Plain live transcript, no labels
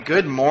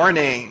Good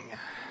morning.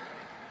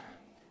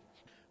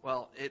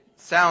 Well, it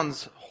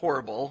sounds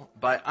horrible,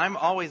 but I'm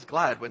always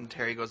glad when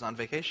Terry goes on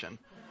vacation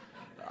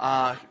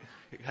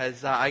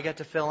because I get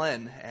to fill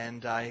in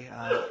and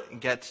I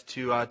get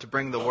to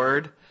bring the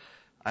word.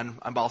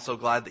 I'm also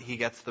glad that he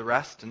gets the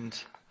rest and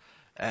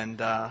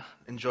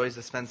enjoys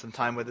to spend some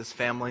time with his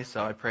family.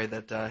 So I pray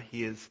that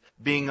he is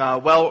being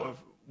well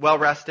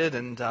rested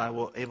and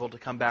will able to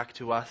come back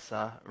to us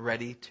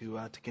ready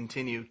to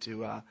continue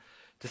to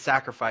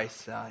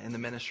sacrifice in the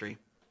ministry.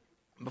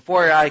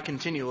 Before I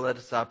continue, let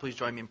us please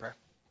join me in prayer.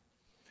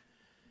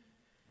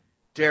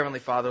 Dear Heavenly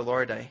Father,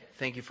 Lord, I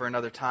thank you for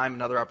another time,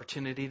 another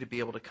opportunity to be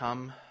able to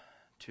come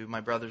to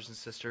my brothers and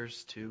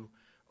sisters, to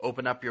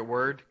open up your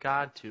word,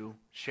 God, to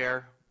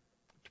share,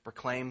 to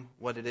proclaim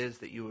what it is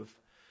that you have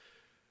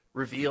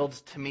revealed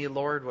to me,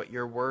 Lord, what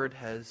your word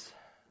has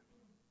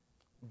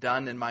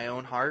done in my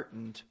own heart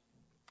and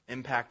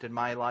impacted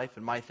my life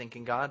and my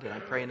thinking, God. And I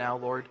pray now,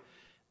 Lord,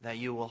 that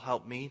you will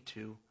help me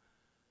to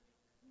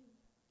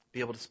be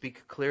able to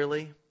speak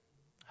clearly.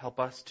 Help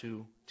us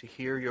to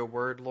hear your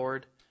word,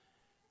 Lord.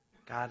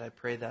 God, I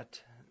pray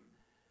that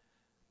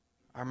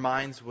our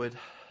minds would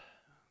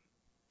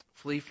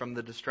flee from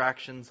the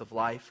distractions of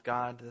life,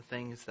 God, the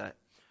things that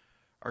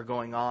are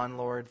going on,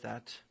 Lord,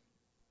 that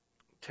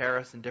tear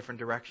us in different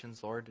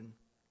directions, Lord. And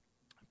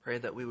I pray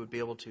that we would be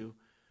able to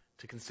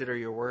consider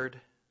your word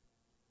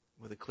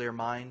with a clear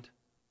mind,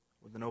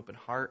 with an open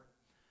heart,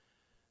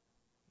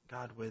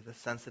 God, with a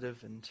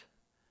sensitive and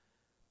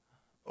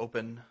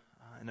open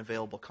and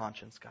available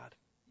conscience, God.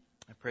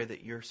 I pray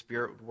that your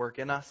Spirit would work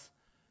in us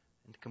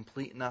and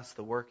complete in us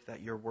the work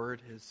that your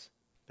word has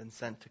been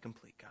sent to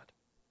complete, God.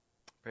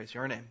 Praise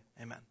your name.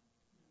 Amen.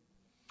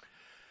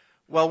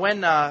 Well,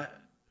 when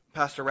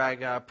Pastor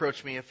Rag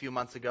approached me a few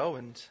months ago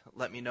and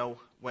let me know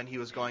when he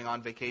was going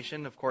on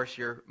vacation, of course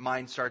your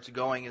mind starts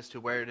going as to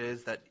where it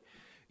is that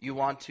you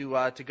want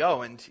to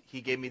go. And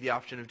he gave me the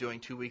option of doing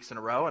 2 weeks in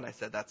a row, and I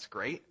said, that's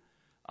great.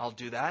 I'll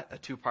do that, a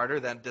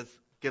two-parter. That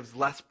gives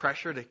less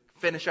pressure to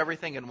finish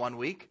everything in 1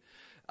 week.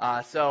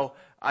 So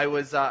I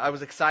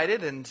was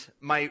excited, and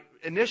my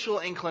initial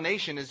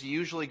inclination is to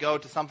usually go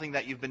to something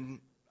that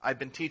I've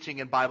been teaching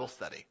in Bible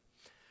study.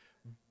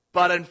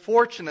 But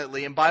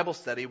unfortunately, in Bible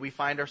study, we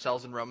find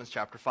ourselves in Romans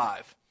chapter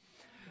 5.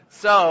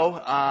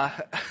 So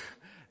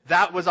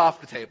that was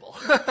off the table.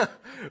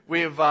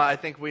 I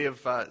think we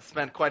have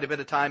spent quite a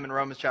bit of time in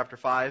Romans chapter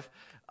 5.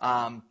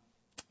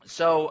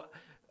 So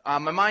my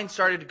mind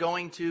started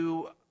going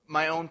to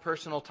my own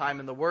personal time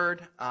in the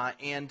Word,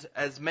 and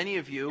as many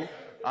of you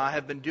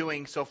have been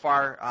doing so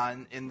far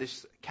in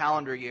this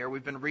calendar year,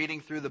 we've been reading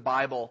through the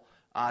Bible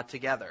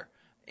together.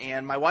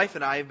 And my wife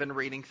and I have been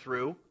reading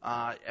through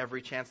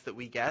every chance that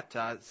we get,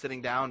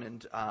 sitting down,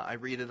 and I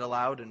read it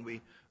aloud, and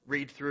we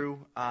read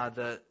through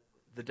the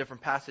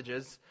different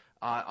passages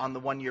on the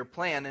one-year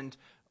plan, and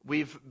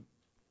we've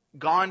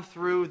gone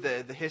through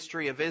the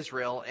history of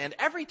Israel, and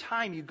every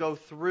time you go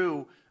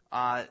through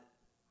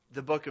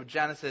the book of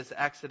Genesis,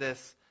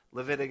 Exodus,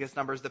 Leviticus,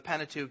 Numbers, the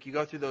Pentateuch, you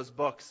go through those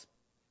books,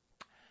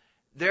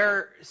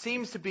 there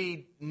seems to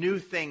be new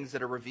things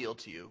that are revealed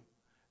to you.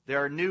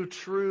 There are new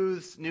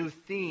truths, new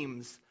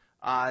themes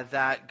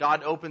that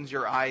God opens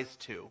your eyes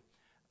to.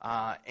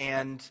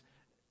 And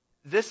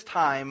this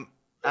time,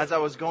 as I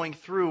was going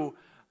through,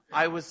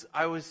 I was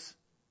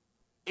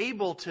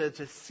able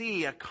to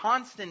see a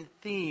constant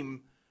theme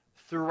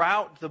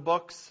throughout the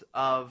books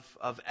of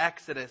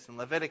Exodus and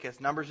Leviticus,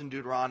 Numbers and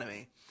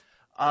Deuteronomy,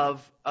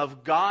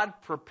 of God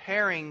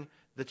preparing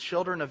the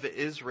children of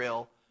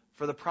Israel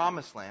for the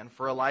promised land,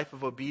 for a life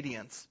of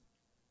obedience.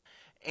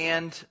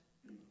 And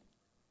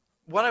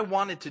what I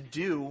wanted to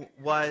do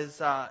was,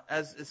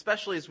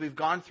 especially as we've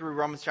gone through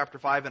Romans chapter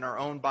 5 in our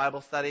own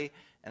Bible study,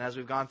 and as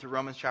we've gone through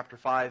Romans chapter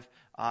 5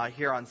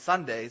 here on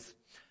Sundays,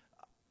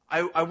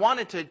 I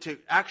wanted to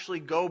actually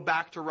go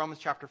back to Romans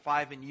chapter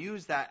 5 and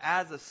use that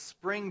as a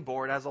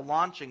springboard, as a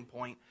launching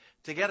point,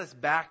 to get us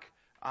back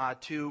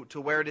to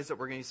where it is that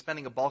we're going to be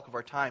spending a bulk of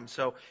our time.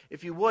 So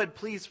if you would,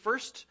 please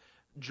first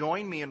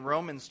join me in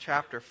Romans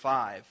chapter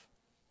 5.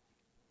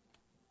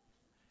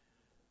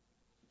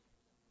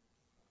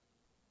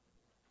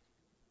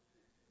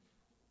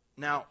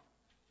 Now,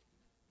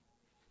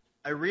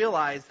 I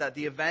realize that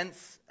the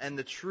events and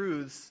the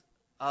truths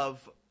of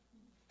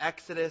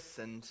Exodus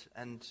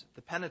and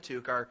the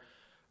Pentateuch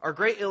are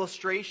great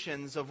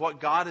illustrations of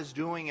what God is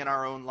doing in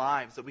our own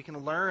lives, that we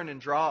can learn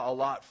and draw a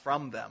lot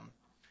from them.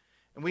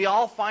 And we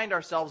all find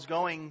ourselves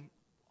going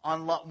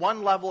on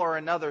one level or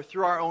another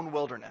through our own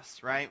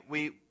wilderness, right?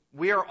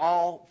 We are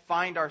all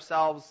find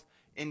ourselves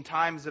in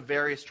times of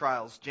various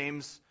trials.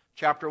 James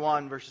chapter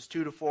 1, verses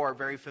 2 to 4 are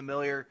very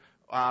familiar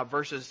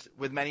verses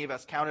with many of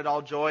us. Count it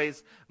all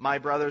joys, my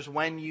brothers,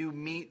 when you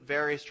meet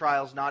various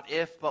trials, not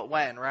if, but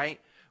when, right?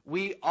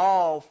 We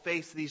all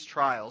face these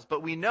trials,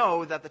 but we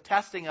know that the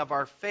testing of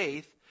our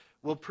faith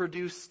will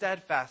produce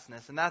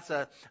steadfastness. And that's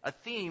a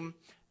theme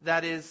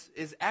that is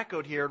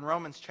echoed here in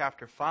Romans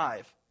chapter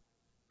 5.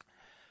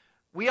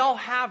 We all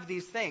have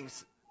these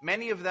things.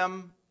 Many of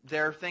them,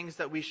 they're things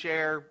that we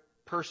share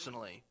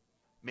personally.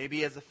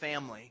 maybe as a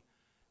family.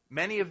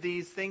 Many of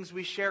these things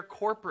we share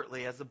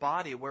corporately as a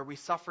body where we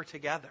suffer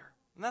together.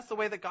 And that's the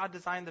way that God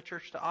designed the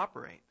church to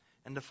operate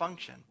and to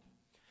function.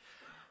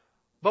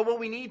 But what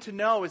we need to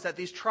know is that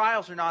these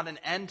trials are not an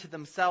end to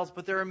themselves,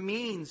 but they're a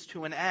means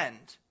to an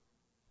end.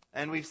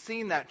 And we've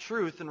seen that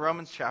truth in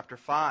Romans chapter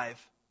 5.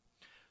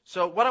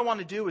 So what I want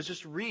to do is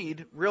just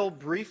read real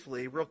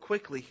briefly, real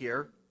quickly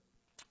here,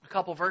 a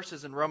couple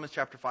verses in Romans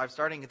chapter 5,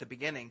 starting at the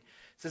beginning.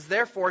 It says,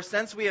 therefore,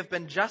 since we have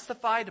been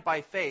justified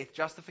by faith,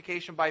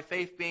 justification by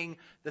faith being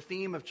the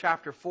theme of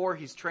chapter 4,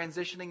 he's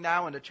transitioning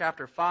now into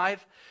chapter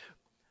 5.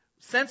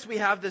 Since we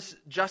have this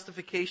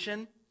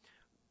justification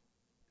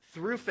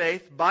through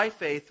faith, by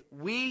faith,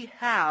 we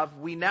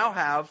now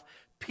have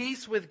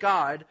peace with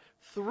God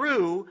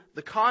through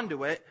the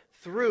conduit,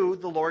 through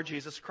the Lord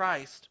Jesus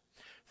Christ.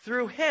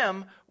 Through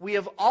him, we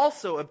have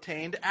also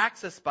obtained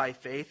access by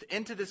faith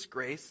into this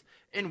grace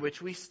in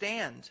which we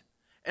stand.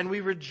 And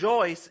we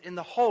rejoice in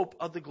the hope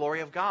of the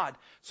glory of God.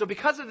 So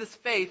because of this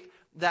faith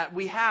that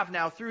we have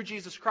now through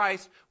Jesus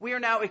Christ, we are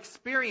now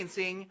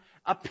experiencing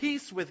a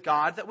peace with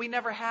God that we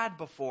never had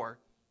before.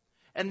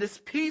 And this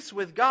peace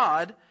with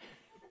God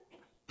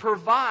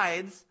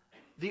provides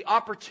the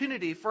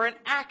opportunity for an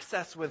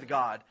access with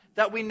God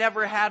that we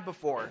never had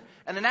before.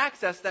 And an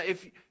access that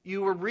if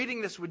you were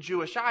reading this with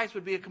Jewish eyes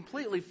would be a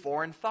completely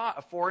foreign thought,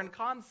 a foreign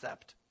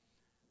concept.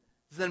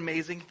 It's an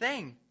amazing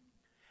thing.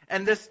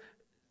 And this,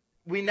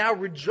 we now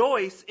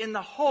rejoice in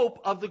the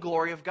hope of the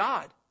glory of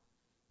God.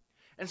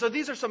 And so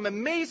these are some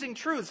amazing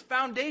truths,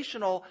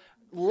 foundational,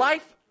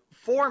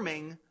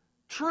 life-forming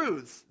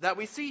truths that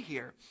we see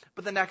here.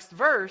 But the next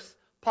verse,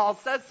 Paul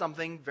says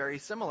something very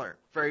similar,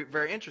 very,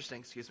 very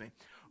interesting,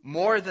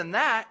 More than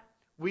that,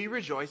 we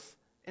rejoice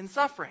in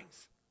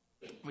sufferings.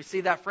 We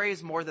see that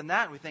phrase, more than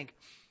that, and we think,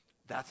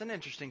 that's an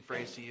interesting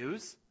phrase to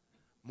use.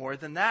 More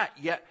than that.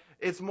 Yet,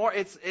 it's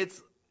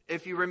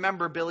if you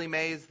remember Billy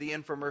Mays, the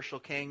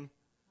infomercial king,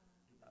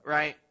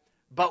 right?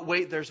 But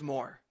wait, there's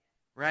more,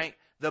 right?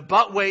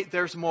 But wait,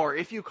 there's more.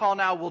 If you call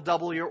now, we'll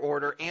double your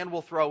order and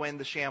we'll throw in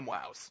the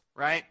ShamWows,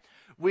 right?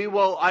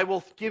 I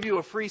will give you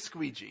a free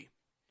squeegee.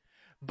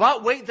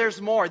 But wait,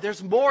 there's more.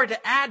 There's more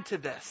to add to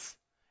this.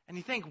 And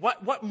you think,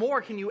 what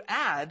more can you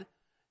add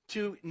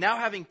to now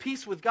having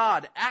peace with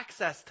God,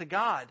 access to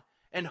God,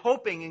 and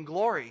hoping in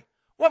glory?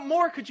 What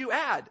more could you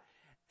add?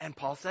 And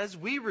Paul says,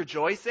 we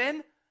rejoice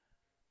in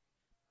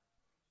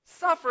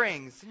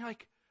sufferings. And you're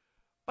like,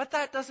 but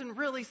that doesn't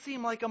really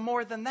seem like a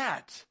more than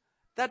that.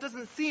 That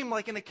doesn't seem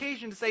like an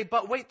occasion to say,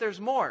 but wait, there's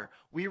more.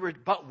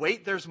 But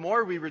wait, there's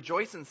more. We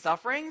rejoice in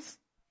sufferings.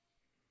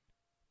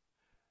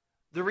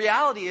 The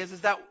reality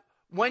is that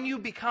when you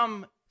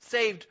become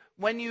saved,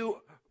 when you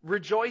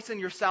rejoice in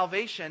your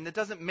salvation, it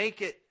doesn't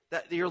make it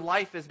that your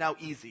life is now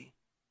easy.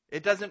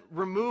 It doesn't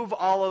remove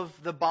all of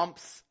the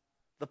bumps,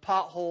 the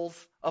potholes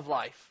of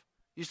life.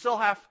 You still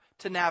have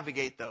to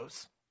navigate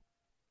those.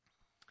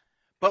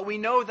 But we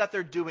know that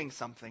they're doing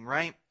something,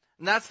 right?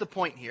 And that's the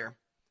point here.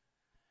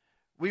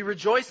 We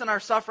rejoice in our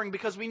suffering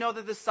because we know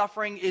that this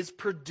suffering is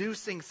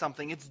producing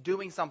something. It's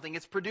doing something.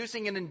 It's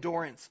producing an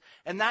endurance.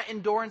 And that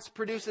endurance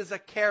produces a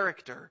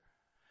character.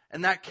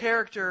 And that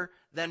character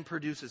then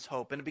produces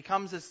hope. And it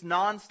becomes this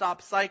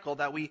nonstop cycle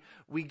that we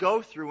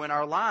go through in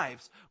our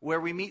lives where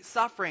we meet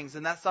sufferings,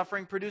 and that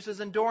suffering produces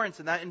endurance,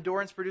 and that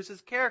endurance produces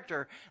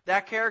character.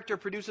 That character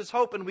produces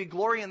hope, and we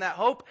glory in that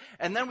hope.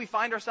 And then we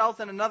find ourselves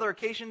in another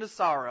occasion to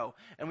sorrow,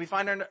 and we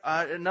find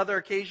another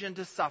occasion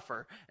to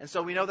suffer. And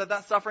so we know that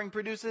that suffering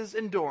produces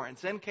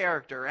endurance and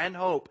character and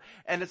hope.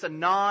 And it's a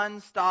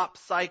nonstop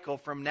cycle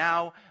from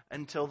now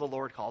until the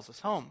Lord calls us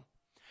home.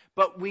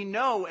 But we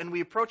know, and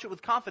we approach it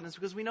with confidence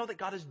because we know that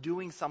God is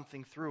doing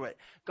something through it.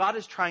 God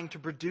is trying to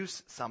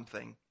produce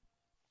something.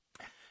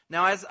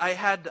 Now, as I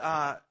had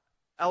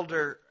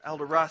Elder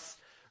Russ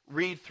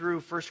read through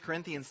 1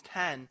 Corinthians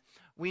 10,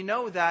 we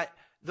know that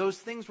those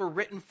things were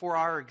written for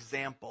our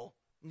example.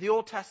 The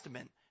Old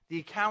Testament, the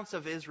accounts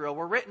of Israel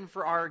were written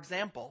for our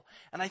example.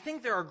 And I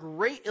think they're a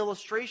great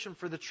illustration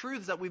for the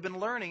truths that we've been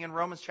learning in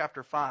Romans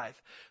chapter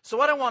 5. So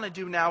what I want to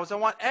do now is I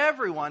want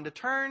everyone to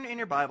turn in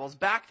your Bibles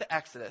back to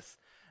Exodus.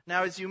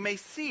 Now, as you may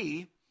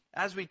see,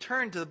 as we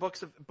turn to the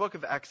book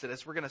of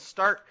Exodus, we're going to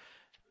start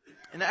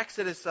in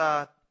Exodus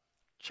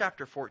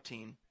chapter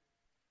 14.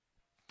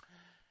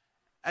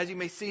 As you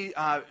may see,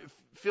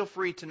 feel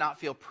free to not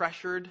feel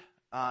pressured.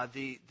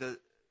 The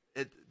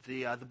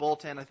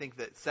bulletin, I think,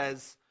 that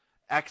says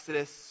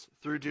Exodus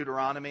through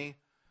Deuteronomy,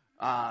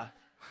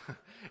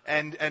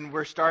 and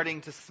we're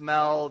starting to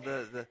smell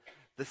the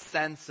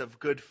sense of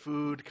good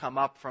food come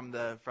up from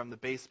the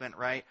basement,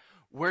 right?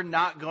 We're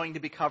not going to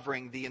be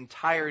covering the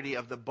entirety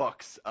of the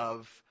books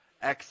of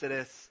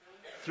Exodus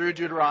through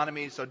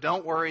Deuteronomy, so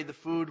don't worry, the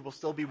food will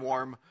still be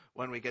warm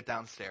when we get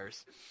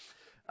downstairs.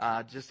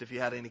 Just if you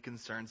had any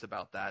concerns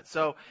about that.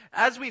 So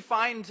as we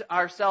find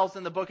ourselves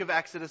in the book of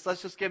Exodus,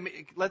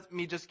 let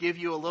me just give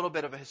you a little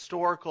bit of a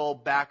historical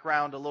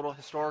background, a little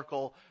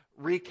historical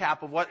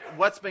recap of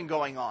what's been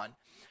going on.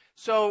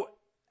 So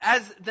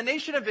as the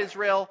nation of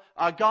Israel,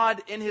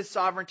 God, in his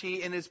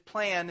sovereignty, in his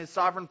plan, his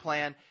sovereign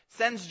plan,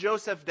 sends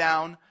Joseph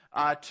down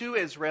to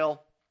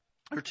Israel,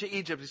 or to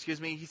Egypt,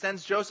 excuse me. He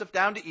sends Joseph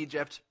down to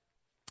Egypt,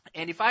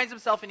 and he finds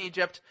himself in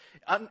Egypt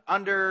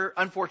under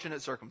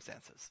unfortunate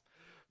circumstances.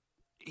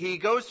 He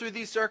goes through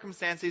these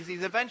circumstances. He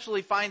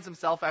eventually finds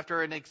himself,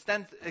 after an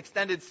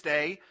extended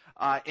stay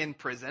in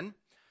prison,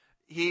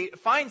 he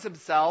finds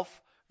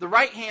himself the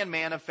right-hand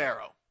man of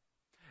Pharaoh.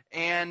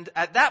 And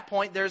at that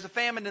point, there's a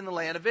famine in the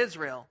land of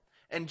Israel.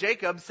 And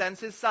Jacob sends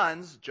his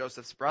sons,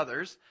 Joseph's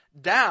brothers,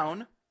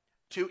 down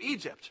to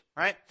Egypt,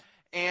 right?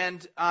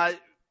 And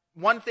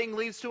one thing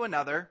leads to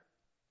another.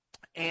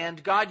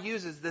 And God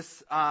uses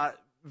this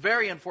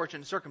very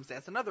unfortunate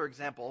circumstance, another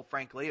example,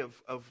 frankly,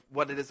 of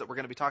what it is that we're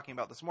going to be talking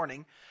about this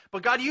morning.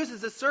 But God uses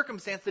this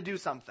circumstance to do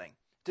something,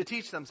 to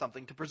teach them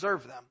something, to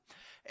preserve them.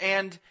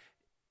 And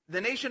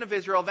the nation of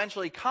Israel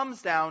eventually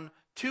comes down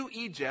to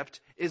Egypt,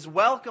 is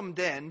welcomed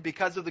in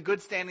because of the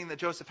good standing that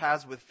Joseph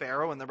has with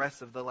Pharaoh and the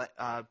rest of the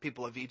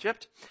people of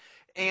Egypt.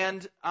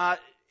 And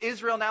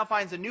Israel now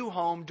finds a new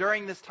home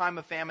during this time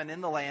of famine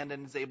in the land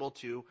and is able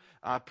to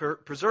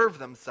preserve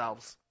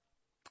themselves.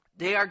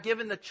 They are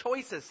given the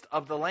choicest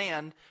of the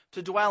land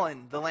to dwell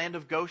in, the land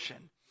of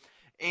Goshen.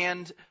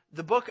 And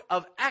the book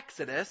of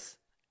Exodus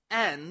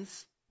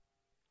ends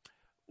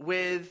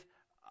with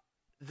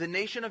the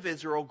nation of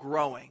Israel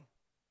growing.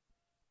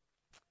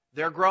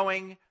 They're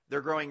growing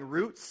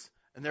roots,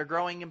 and they're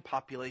growing in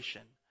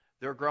population.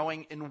 They're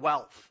growing in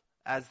wealth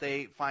as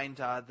they find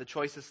the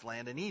choicest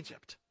land in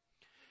Egypt.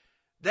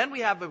 Then we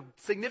have a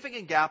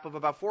significant gap of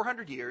about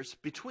 400 years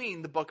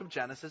between the book of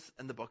Genesis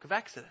and the book of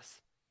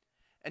Exodus.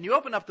 And you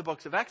open up the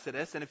books of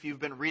Exodus, and if you've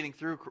been reading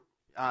through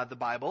the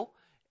Bible,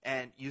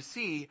 and you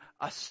see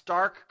a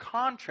stark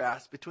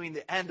contrast between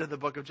the end of the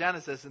book of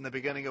Genesis and the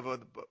beginning of the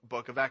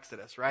book of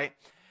Exodus, right?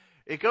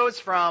 It goes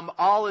from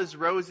all is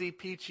rosy,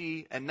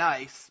 peachy, and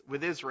nice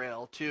with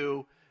Israel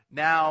to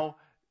now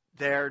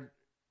they're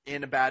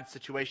in a bad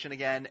situation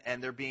again,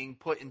 and they're being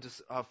put into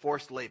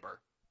forced labor,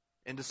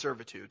 into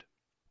servitude.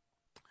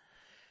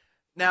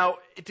 Now,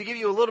 to give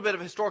you a little bit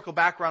of historical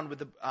background with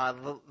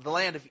the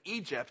land of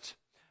Egypt,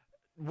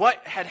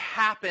 what had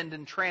happened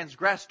and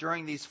transgressed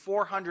during these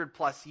 400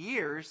 plus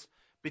years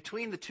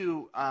between the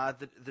two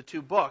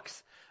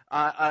books,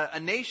 a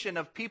nation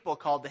of people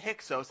called the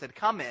Hyksos had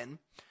come in,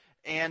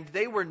 and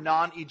they were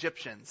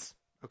non-Egyptians,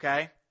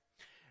 okay?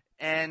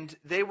 And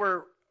they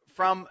were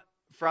from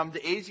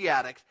the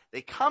Asiatics.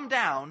 They come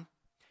down,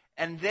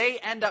 and they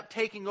end up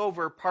taking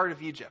over part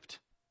of Egypt.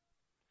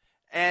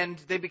 And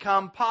they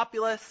become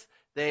populous,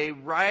 they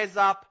rise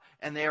up,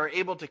 and they are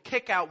able to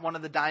kick out one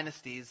of the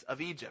dynasties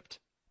of Egypt.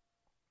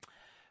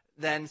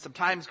 Then some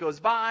time goes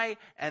by,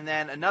 and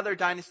then another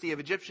dynasty of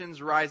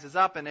Egyptians rises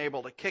up and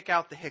able to kick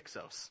out the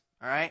Hyksos,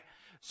 all right?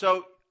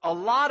 So a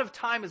lot of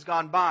time has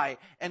gone by,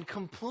 and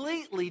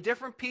completely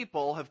different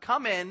people have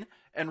come in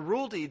and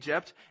ruled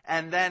Egypt,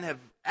 and then have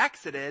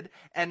exited,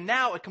 and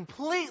now a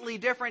completely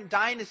different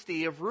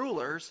dynasty of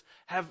rulers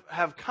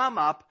have come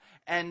up,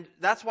 and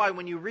that's why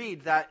when you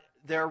read that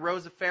there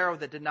arose a Pharaoh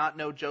that did not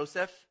know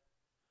Joseph,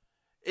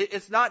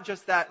 it's not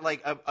just that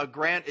like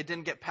it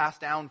didn't get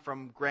passed down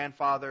from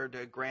grandfather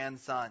to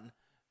grandson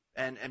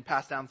and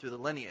passed down through the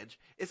lineage.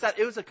 It's that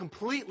it was a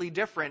completely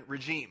different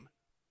regime,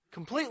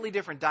 completely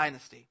different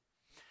dynasty.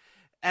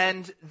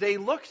 And they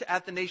looked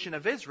at the nation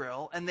of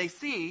Israel, and they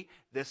see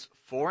this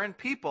foreign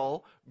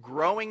people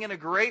growing in a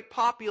great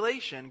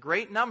population,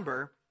 great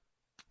number.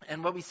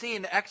 And what we see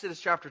in Exodus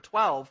chapter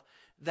 12,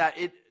 that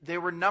they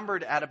were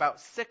numbered at about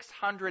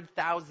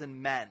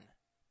 600,000 men.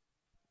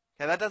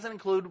 Okay, that doesn't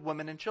include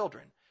women and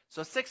children.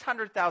 So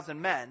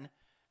 600,000 men,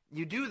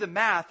 you do the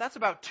math, that's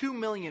about 2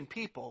 million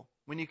people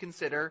when you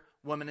consider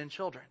women and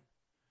children.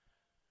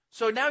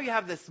 So now you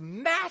have this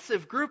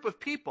massive group of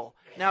people.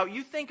 Now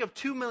you think of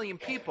 2 million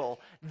people,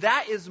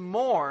 that is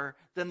more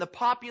than the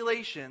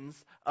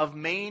populations of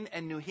Maine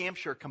and New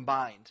Hampshire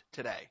combined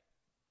today.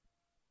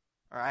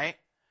 All right?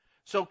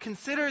 So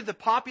consider the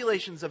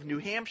populations of New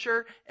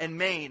Hampshire and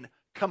Maine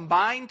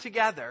combined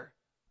together.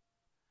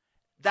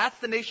 That's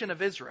the nation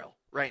of Israel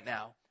right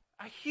now.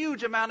 A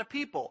huge amount of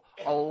people.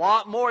 A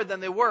lot more than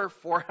they were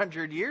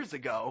 400 years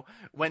ago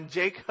when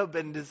Jacob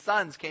and his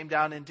sons came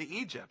down into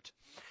Egypt.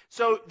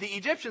 So the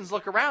Egyptians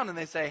look around and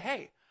they say,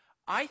 hey,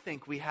 I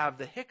think we have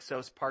the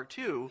Hyksos part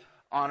 2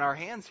 on our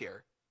hands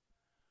here.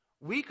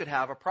 We could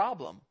have a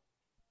problem.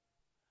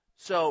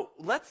 So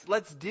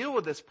let's deal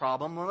with this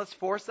problem and let's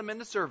force them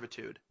into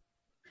servitude.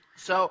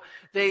 So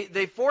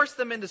they force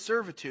them into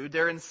servitude.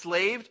 They're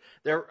enslaved.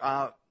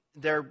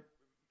 We're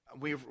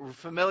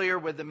familiar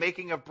with the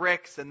making of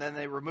bricks, and then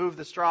they remove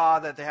the straw,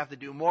 that they have to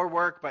do more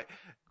work but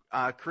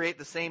create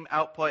the same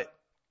output.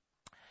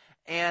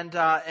 And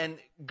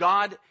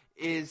God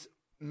is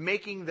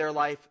making their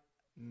life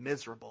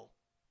miserable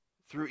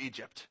through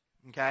Egypt.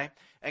 Okay?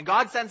 And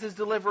God sends his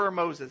deliverer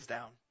Moses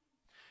down.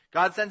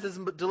 God sends his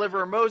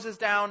deliverer Moses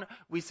down.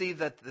 We see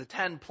that the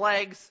 10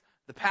 plagues,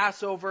 the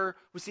Passover,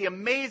 we see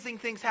amazing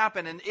things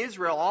happen, and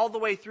Israel all the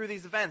way through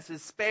these events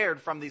is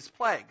spared from these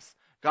plagues.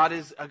 God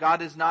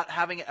is not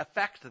having it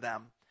affect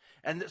them.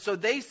 And so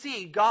they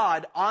see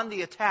God on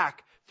the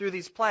attack through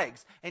these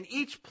plagues. And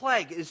each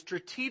plague is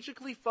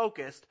strategically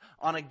focused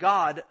on a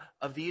god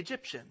of the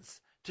Egyptians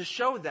to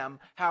show them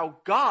how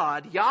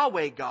God,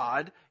 Yahweh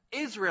God,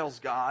 Israel's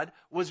God,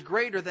 was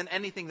greater than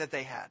anything that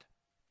they had.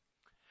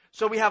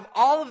 So we have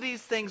all of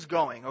these things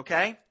going,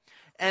 okay?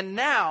 And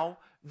now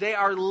they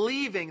are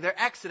leaving, they're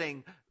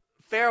exiting.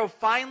 Pharaoh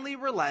finally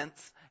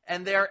relents,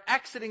 and they're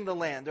exiting the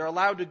land. They're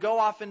allowed to go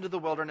off into the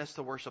wilderness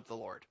to worship the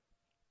Lord.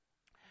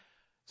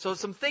 So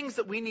some things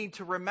that we need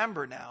to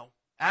remember now,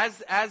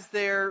 as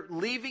they're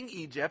leaving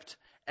Egypt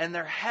and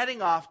they're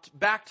heading off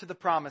back to the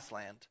Promised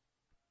Land.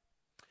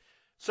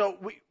 So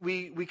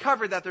we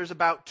covered that there's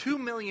about 2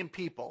 million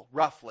people,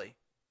 roughly,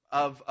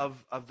 of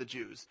the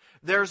Jews.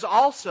 There's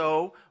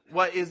also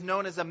what is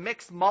known as a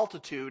mixed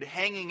multitude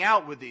hanging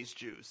out with these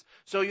Jews.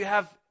 So you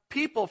have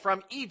people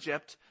from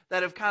Egypt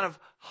that have kind of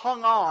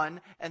hung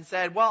on and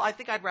said, well, I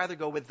think I'd rather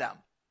go with them.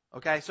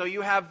 Okay, so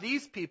you have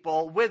these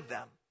people with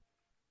them.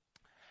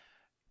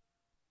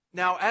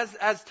 Now,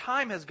 as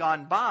time has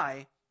gone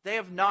by, they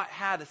have not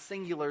had a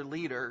singular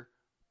leader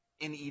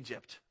in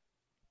Egypt.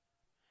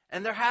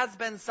 And there has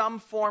been some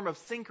form of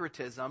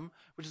syncretism,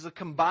 which is a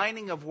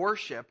combining of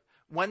worship,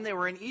 when they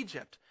were in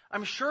Egypt.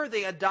 I'm sure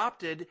they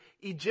adopted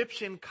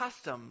Egyptian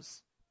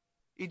customs,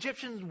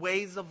 Egyptian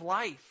ways of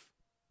life.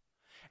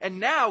 And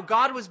now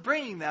God was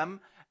bringing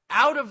them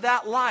out of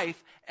that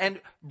life and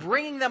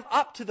bringing them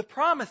up to the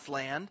Promised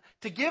Land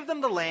to give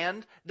them the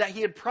land that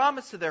he had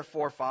promised to their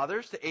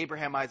forefathers, to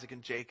Abraham, Isaac,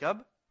 and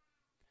Jacob.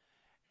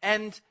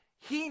 And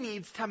he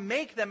needs to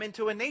make them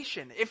into a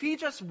nation. If he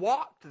just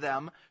walked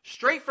them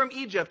straight from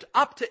Egypt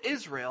up to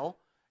Israel,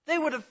 they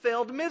would have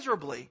failed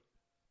miserably.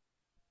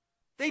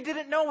 They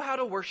didn't know how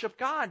to worship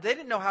God. They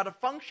didn't know how to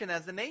function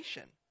as a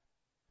nation.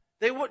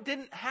 They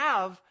didn't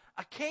have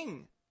a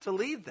king to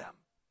lead them.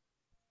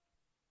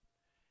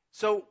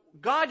 So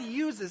God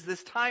uses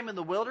this time in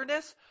the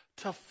wilderness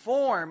to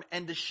form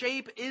and to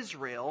shape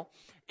Israel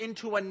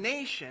into a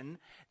nation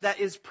that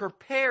is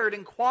prepared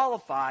and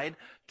qualified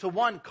to,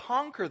 one,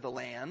 conquer the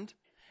land,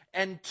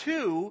 and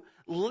two,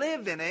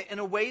 live in it in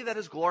a way that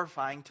is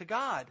glorifying to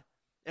God,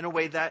 in a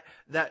way that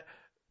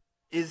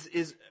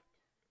is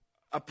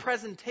a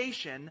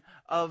presentation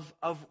of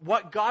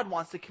what God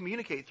wants to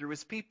communicate through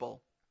his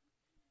people.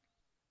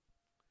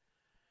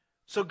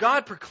 So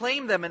God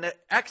proclaimed them in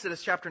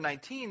Exodus chapter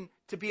 19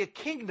 to be a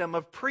kingdom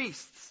of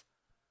priests.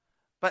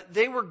 But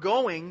they were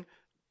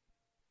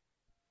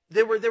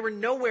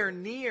nowhere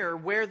near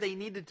where they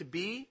needed to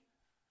be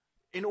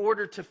in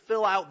order to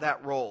fill out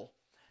that role.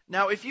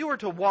 Now, if you were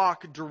to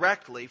walk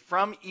directly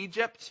from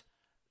Egypt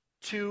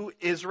to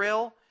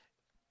Israel,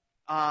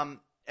 and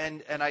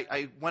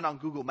I went on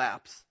Google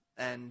Maps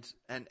and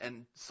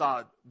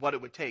saw what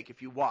it would take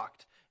if you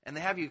walked. And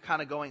they have you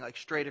kind of going like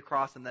straight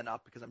across and then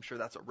up, because I'm sure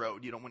that's a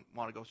road. You don't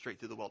want to go straight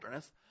through the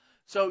wilderness.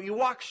 So you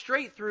walk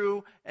straight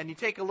through and you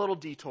take a little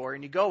detour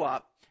and you go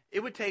up.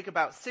 It would take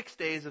about 6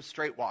 days of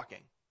straight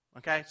walking.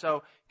 Okay,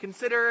 so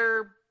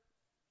consider,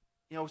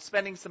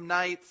 spending some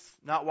nights,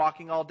 not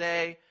walking all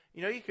day.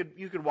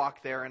 You could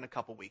walk there in a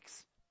couple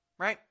weeks,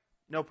 right?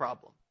 No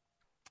problem.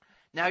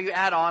 Now you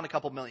add on a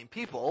couple million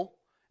people,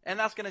 and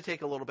that's going to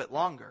take a little bit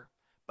longer.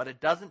 But it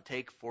doesn't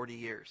take 40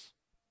 years.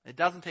 It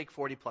doesn't take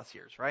 40 plus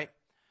years, right?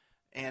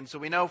 And so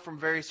we know from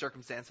various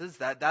circumstances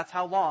that that's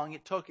how long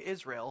it took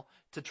Israel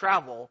to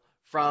travel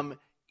from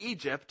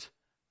Egypt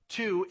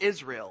to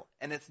Israel.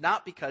 And it's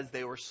not because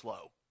they were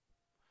slow.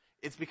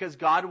 It's because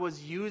God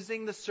was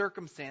using the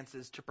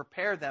circumstances to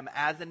prepare them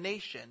as a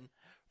nation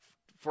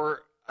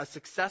for a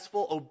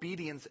successful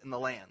obedience in the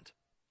land.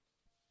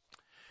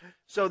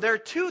 So there are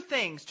two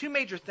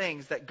major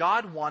things that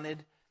God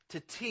wanted to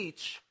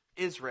teach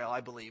Israel,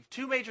 I believe.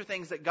 Two major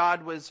things that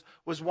God was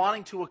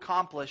wanting to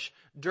accomplish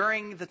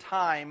during the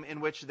time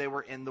in which they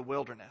were in the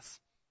wilderness.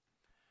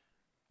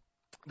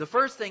 The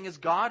first thing is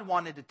God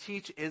wanted to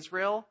teach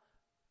Israel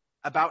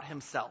about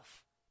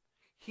himself.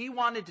 He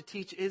wanted to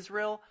teach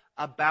Israel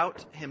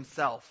about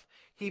himself.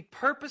 He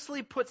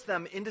purposely puts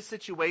them into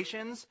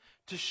situations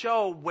to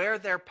show where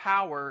their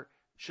power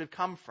should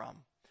come from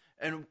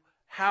and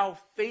how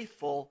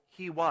faithful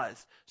he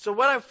was. So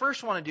what I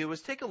first want to do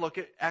is take a look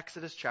at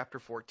Exodus chapter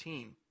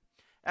 14.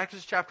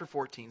 Exodus chapter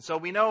 14. So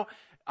we know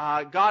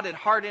God had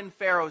hardened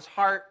Pharaoh's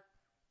heart,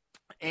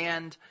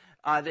 and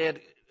they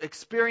had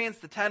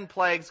experienced the 10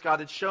 plagues.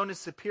 God had shown his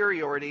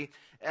superiority,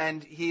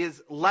 and he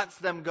lets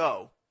them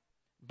go.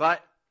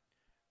 But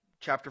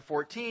chapter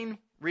 14,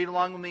 read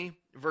along with me,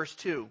 verse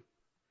 2.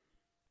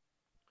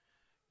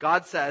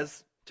 God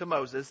says to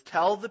Moses,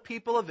 "Tell the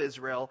people of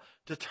Israel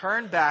to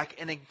turn back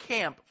and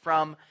encamp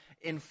from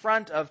in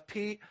front of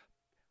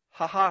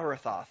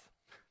Pi-hahiroth,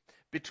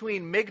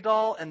 between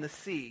Migdol and the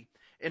sea.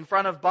 In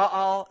front of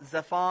Baal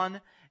Zephon,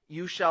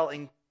 you shall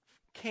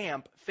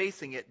encamp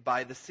facing it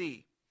by the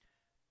sea."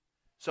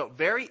 So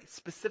very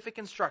specific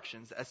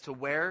instructions as to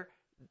where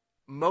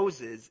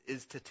Moses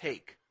is to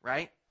take,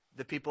 right?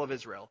 The people of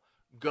Israel.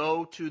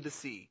 Go to the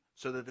sea,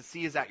 so that the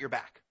sea is at your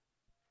back.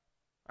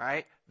 All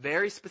right?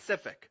 Very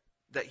specific.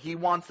 that he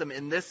wants them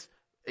in this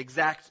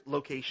exact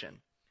location.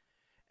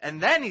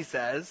 And then he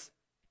says,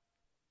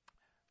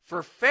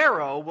 for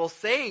Pharaoh will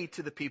say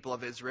to the people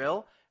of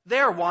Israel, they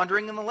are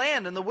wandering in the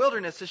land, and the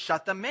wilderness has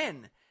shut them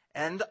in.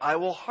 And I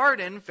will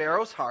harden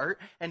Pharaoh's heart,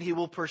 and he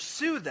will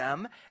pursue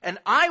them, and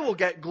I will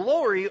get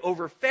glory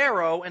over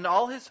Pharaoh and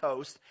all his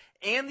host,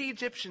 and the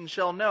Egyptians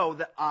shall know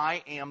that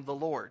I am the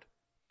Lord.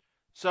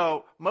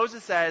 So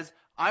Moses says,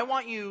 I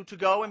want you to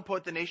go and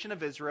put the nation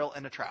of Israel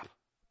in a trap.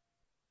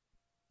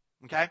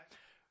 Okay?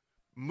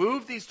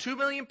 Move these 2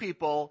 million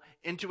people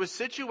into a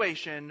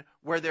situation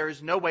where there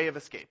is no way of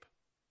escape.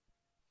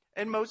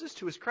 And Moses,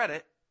 to his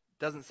credit,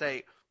 doesn't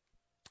say,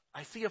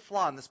 I see a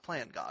flaw in this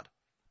plan, God.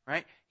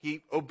 Right?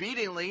 He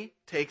obediently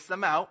takes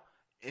them out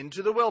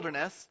into the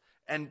wilderness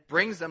and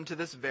brings them to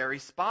this very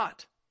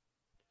spot.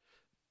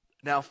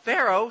 Now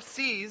Pharaoh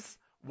sees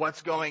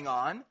what's going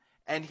on,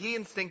 and he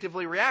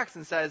instinctively reacts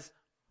and says,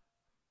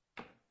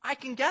 I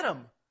can get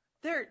them.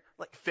 They're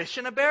like fish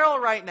in a barrel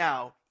right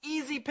now.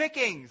 Easy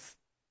pickings.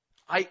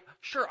 I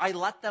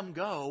let them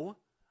go.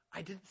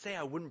 I didn't say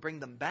I wouldn't bring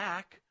them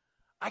back.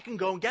 I can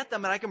go and get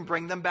them, and I can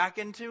bring them back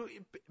into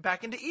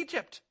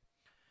Egypt.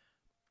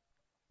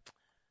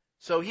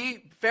 So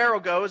Pharaoh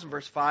goes in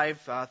verse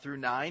 5 through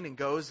 9 and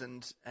goes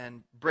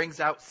and brings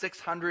out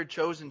 600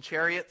 chosen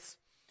chariots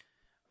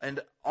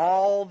and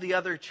all the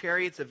other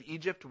chariots of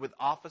Egypt with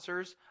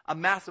officers, a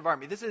massive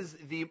army. This is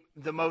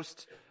the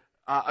most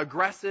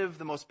aggressive,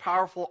 the most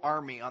powerful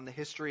army on the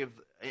history of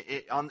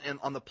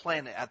on the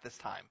planet at this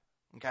time.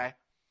 Okay.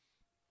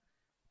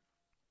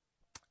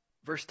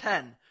 Verse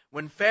 10,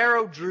 when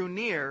Pharaoh drew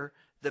near,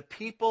 the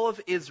people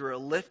of Israel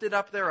lifted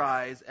up their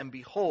eyes, and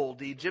behold,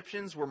 the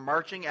Egyptians were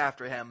marching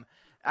after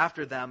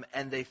them,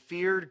 and they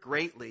feared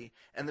greatly.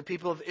 And the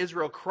people of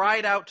Israel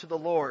cried out to the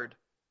Lord.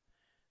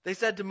 They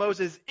said to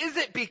Moses, is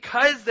it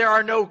because there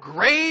are no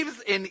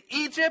graves in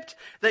Egypt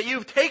that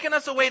you've taken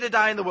us away to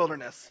die in the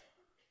wilderness?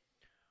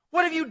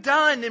 What have you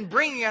done in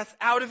bringing us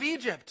out of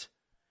Egypt?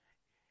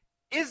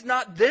 Is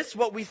not this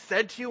what we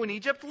said to you in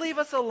Egypt? Leave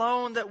us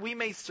alone that we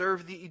may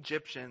serve the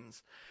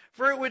Egyptians.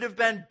 For it would have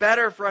been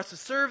better for us to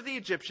serve the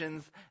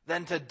Egyptians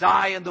than to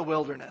die in the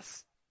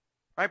wilderness.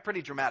 Right?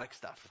 Pretty dramatic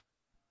stuff.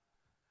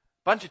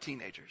 Bunch of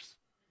teenagers.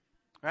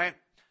 Right?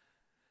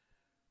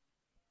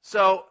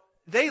 So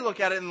they look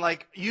at it and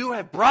like, you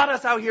have brought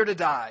us out here to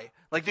die.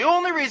 Like the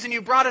only reason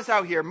you brought us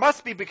out here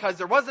must be because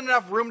there wasn't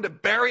enough room to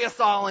bury us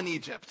all in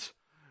Egypt.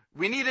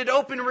 We needed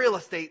open real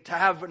estate to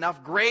have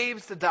enough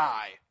graves to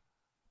die.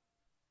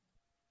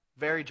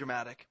 Very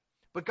dramatic.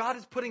 But God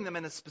is putting them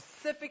in a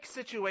specific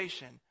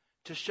situation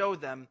to show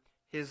them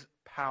his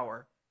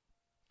power.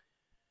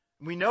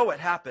 We know what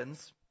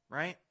happens,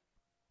 right?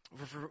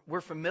 We're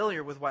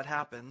familiar with what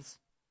happens.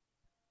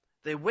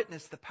 They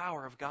witness the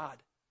power of God.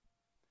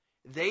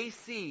 They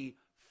see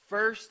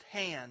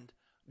firsthand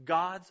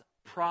God's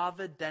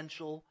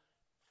providential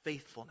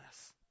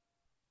faithfulness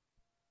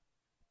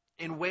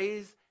in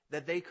ways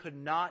that they could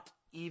not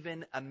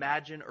even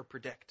imagine or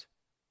predict.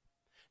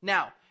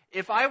 Now,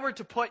 if I were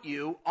to put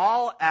you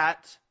all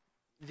at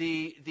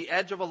the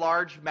edge of a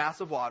large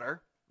mass of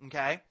water,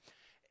 okay,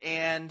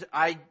 and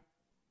I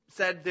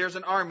said there's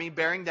an army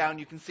bearing down,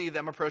 you can see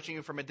them approaching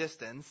you from a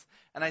distance,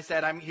 and I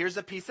said, here's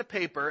a piece of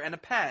paper and a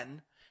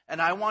pen, and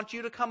I want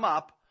you to come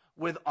up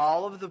with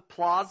all of the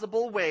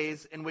plausible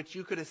ways in which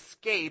you could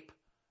escape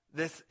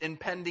this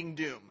impending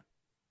doom.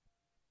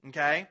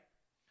 Okay?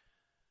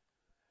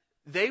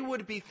 They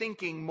would be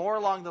thinking more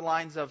along the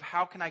lines of,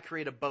 how can I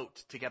create a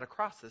boat to get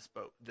across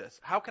this?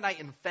 How can I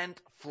invent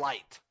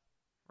flight?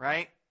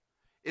 Right?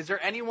 Is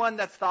there anyone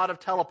that's thought of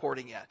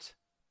teleporting yet?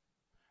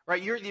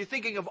 Right? You're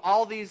thinking of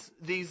all these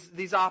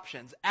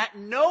options. At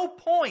no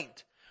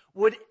point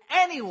would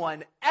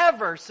anyone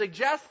ever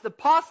suggest the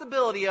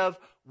possibility of,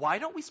 why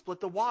don't we split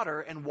the water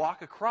and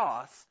walk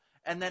across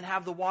and then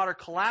have the water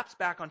collapse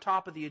back on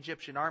top of the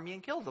Egyptian army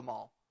and kill them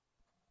all?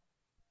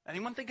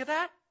 Anyone think of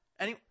that?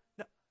 No.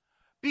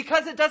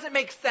 Because it doesn't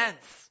make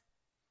sense.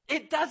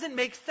 It doesn't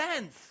make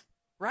sense,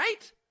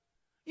 right?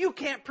 You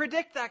can't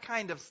predict that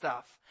kind of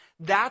stuff.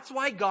 That's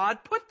why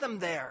God put them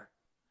there,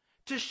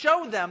 to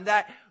show them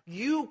that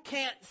you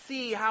can't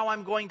see how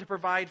I'm going to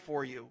provide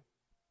for you.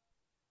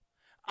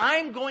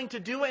 I'm going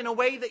to do it in a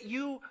way that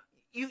you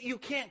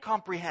can't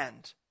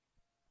comprehend.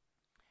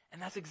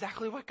 And that's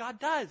exactly what God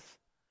does.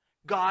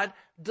 God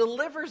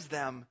delivers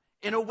them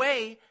in a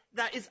way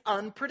that is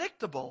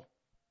unpredictable.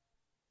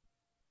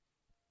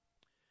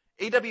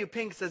 A.W.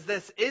 Pink says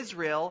this,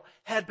 Israel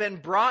had been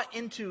brought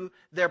into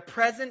their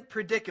present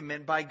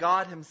predicament by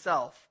God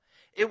himself.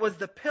 It was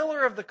the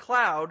pillar of the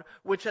cloud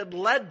which had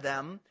led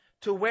them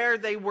to where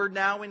they were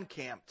now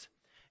encamped.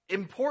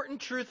 Important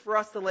truth for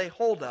us to lay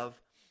hold of.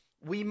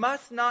 We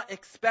must not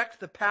expect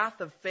the path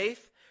of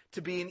faith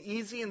to be an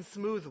easy and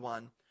smooth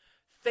one.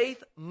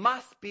 Faith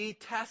must be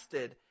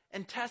tested,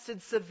 and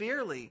tested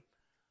severely.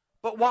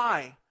 But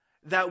why?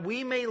 That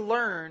we may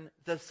learn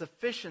the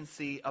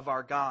sufficiency of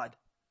our God.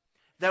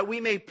 That we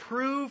may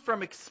prove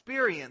from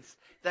experience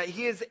that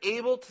he is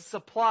able to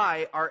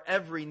supply our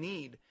every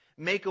need,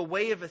 make a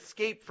way of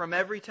escape from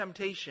every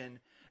temptation,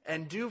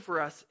 and do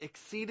for us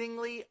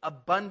exceedingly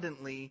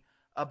abundantly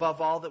above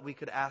all that we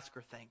could ask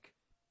or think.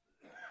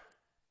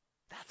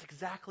 That's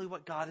exactly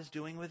what God is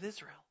doing with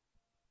Israel.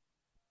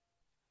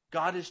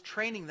 God is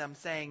training them,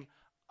 saying,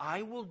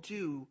 I will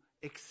do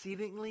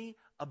exceedingly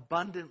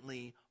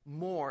abundantly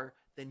more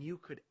than you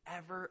could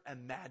ever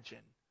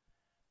imagine.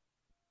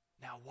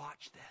 Now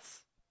watch this.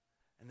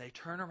 And they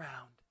turn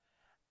around,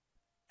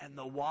 and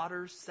the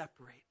waters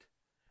separate.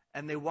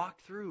 And they walk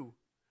through.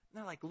 And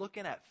they're like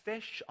looking at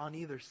fish on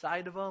either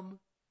side of them,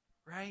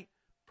 right?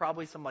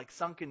 Probably some like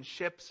sunken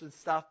ships and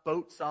stuff,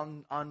 boats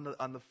on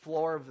the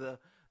floor of the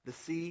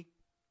sea.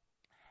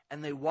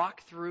 And they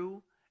walk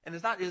through, and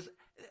it's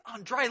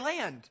on dry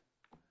land.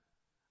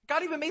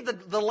 God even made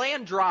the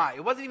land dry.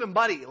 It wasn't even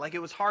muddy, like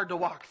it was hard to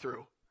walk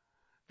through.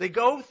 They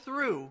go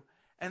through,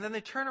 and then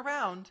they turn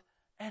around,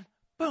 and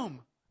boom,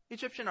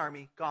 Egyptian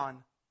army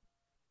gone.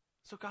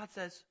 So God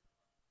says,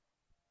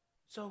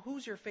 so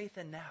who's your faith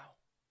in now?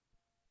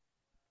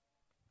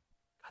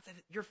 God said,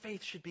 your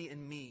faith should be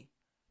in me.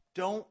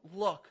 Don't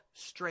look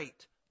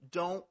straight.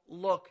 Don't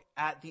look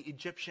at the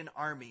Egyptian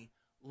army.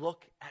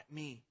 Look at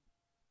me.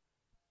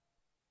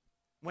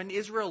 When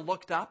Israel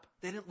looked up,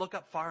 they didn't look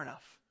up far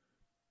enough.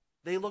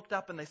 They looked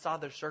up and they saw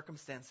their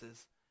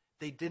circumstances.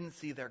 They didn't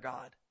see their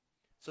God.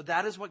 So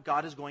that is what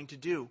God is going to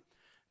do.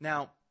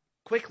 Now,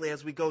 quickly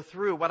as we go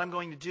through, what I'm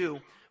going to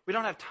do, we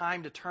don't have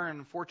time to turn,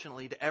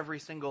 unfortunately, to every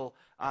single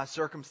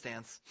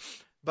circumstance.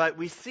 But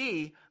we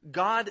see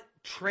God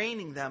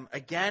training them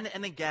again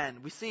and again.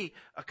 We see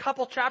a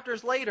couple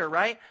chapters later,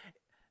 right,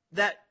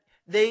 that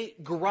they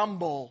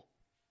grumble.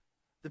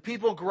 The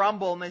people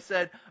grumble, and they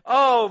said,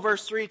 oh,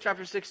 verse 3,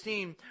 chapter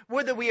 16,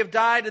 would that we have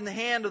died in the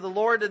hand of the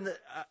Lord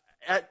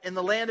in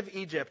the land of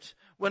Egypt,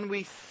 when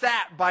we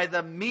sat by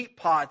the meat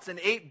pots and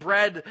ate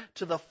bread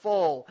to the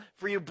full,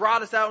 for you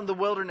brought us out in the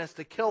wilderness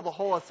to kill the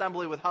whole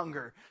assembly with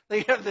hunger.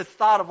 They have this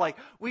thought of like,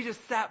 we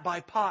just sat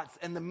by pots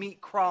and the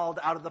meat crawled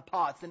out of the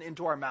pots and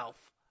into our mouth.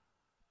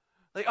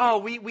 Like, oh,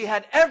 we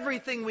had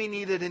everything we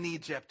needed in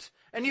Egypt,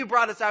 and you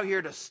brought us out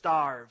here to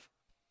starve.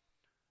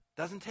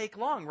 Doesn't take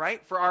long,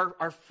 right, for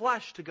our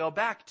flesh to go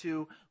back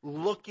to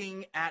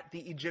looking at the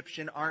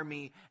Egyptian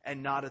army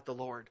and not at the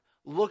Lord.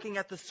 Looking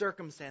at the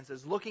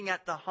circumstances, looking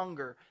at the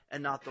hunger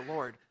and not the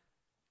Lord.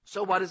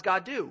 So what does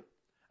God do?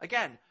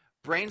 Again,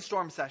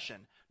 brainstorm session.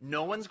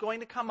 No one's going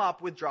to come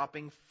up with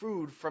dropping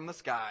food from the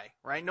sky,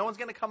 right? No one's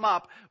going to come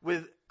up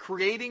with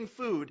creating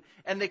food,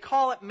 and they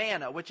call it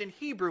manna, which in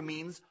Hebrew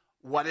means,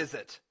 what is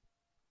it?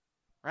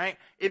 Right?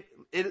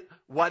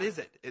 What is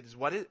it? It is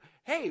what is.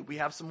 Hey, we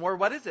have some more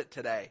what is it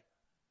today.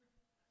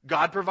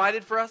 God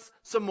provided for us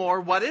some more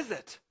what is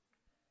it?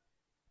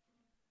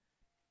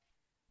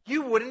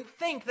 You wouldn't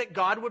think that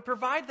God would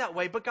provide that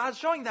way, but God's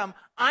showing them,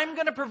 I'm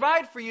going to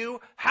provide for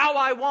you how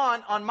I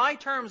want, on my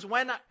terms,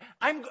 when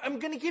I'm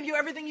going to give you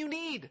everything you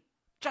need.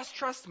 Just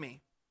trust me.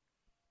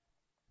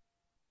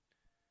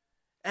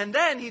 And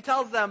then he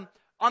tells them,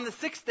 on the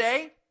sixth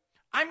day,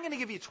 I'm going to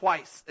give you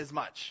twice as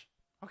much.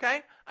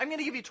 Okay? I'm going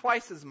to give you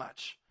twice as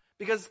much.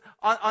 Because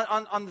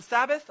on the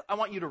Sabbath, I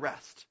want you to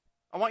rest.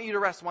 I want you to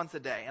rest once a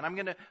day, and I'm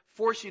going to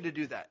force you to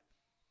do that.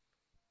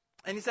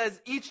 And he says,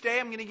 each day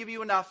I'm going to give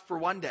you enough for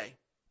one day.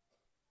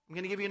 I'm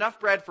going to give you enough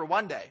bread for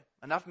one day,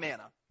 enough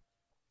manna.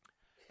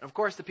 And of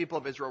course, the people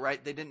of Israel,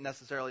 right, they didn't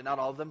necessarily, not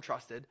all of them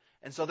trusted,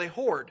 and so they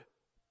hoard.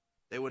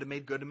 They would have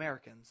made good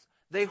Americans.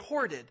 They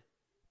hoarded,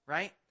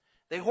 right?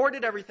 They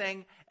hoarded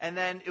everything, and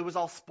then it was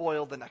all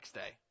spoiled the next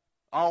day.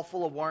 All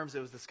full of worms.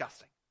 It was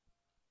disgusting.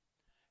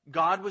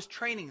 God was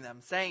training them,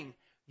 saying,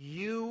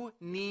 you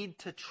need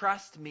to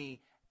trust me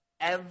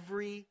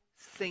every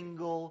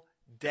single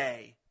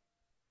day.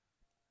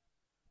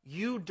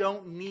 You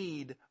don't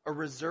need a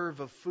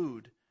reserve of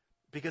food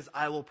because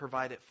I will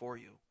provide it for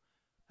you.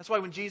 That's why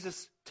when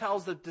Jesus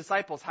tells the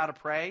disciples how to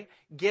pray,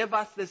 give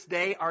us this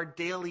day our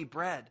daily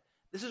bread.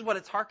 This is what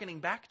it's hearkening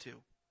back to.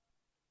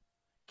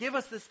 Give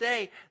us this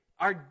day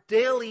our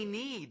daily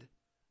need.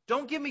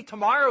 Don't give me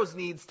tomorrow's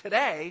needs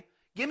today.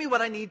 Give me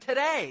what I need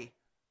today.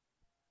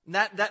 And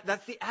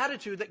that's the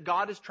attitude that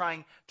God is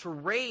trying to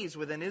raise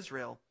within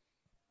Israel.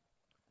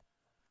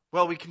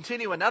 Well, we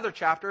continue another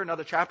chapter,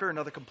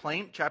 another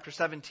complaint, chapter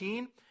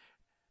 17.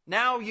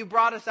 Now you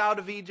brought us out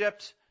of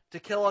Egypt to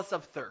kill us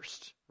of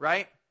thirst,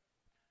 right?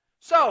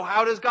 So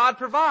how does God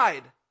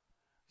provide?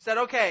 He said,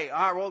 okay,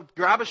 all right, well,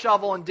 grab a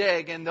shovel and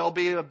dig, and there'll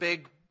be a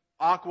big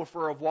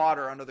aquifer of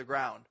water under the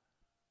ground.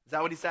 Is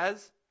that what he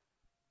says?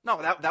 No,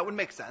 that would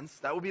make sense.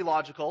 That would be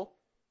logical,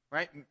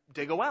 right?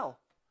 Dig a well.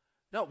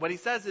 No, what he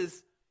says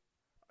is,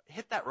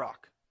 hit that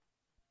rock.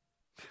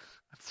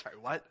 I'm sorry,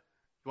 what?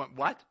 You want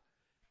what?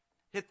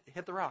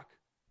 Hit the rock.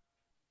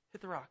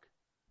 Hit the rock.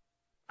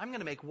 I'm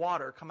going to make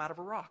water come out of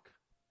a rock.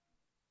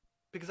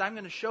 Because I'm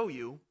going to show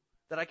you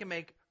that I can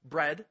make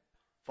bread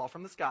fall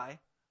from the sky.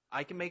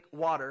 I can make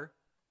water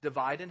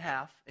divide in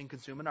half and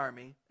consume an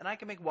army. And I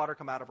can make water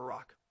come out of a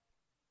rock.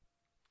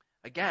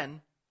 Again,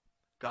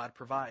 God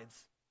provides.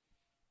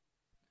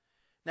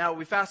 Now,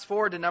 we fast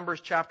forward to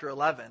Numbers chapter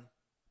 11.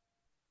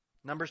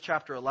 Numbers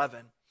chapter 11.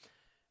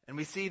 And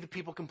we see the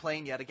people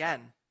complain yet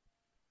again.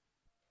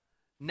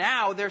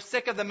 Now they're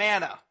sick of the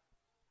manna,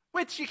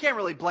 which you can't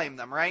really blame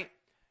them, right?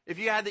 If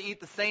you had to eat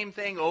the same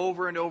thing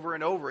over and over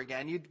and over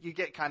again, you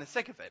get kind of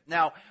sick of it.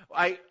 Now,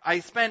 I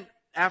spent,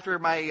 after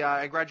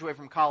I graduated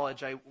from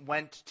college, I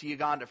went to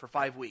Uganda for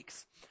 5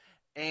 weeks.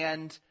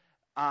 And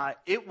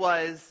it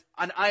was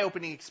an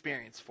eye-opening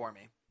experience for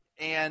me.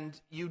 And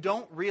you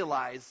don't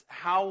realize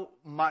how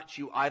much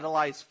you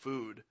idolize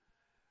food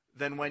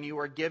than when you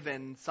are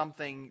given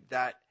something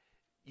that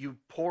you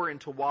pour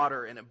into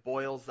water and it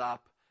boils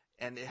up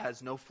and it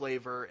has no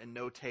flavor and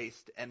no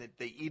taste, and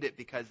they eat it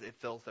because it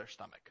fills their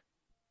stomach.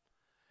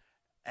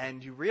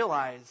 And you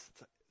realize,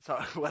 so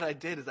what I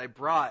did is I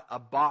brought a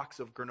box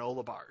of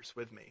granola bars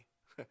with me.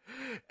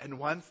 And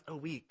once a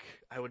week,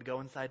 I would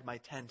go inside my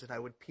tent and I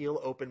would peel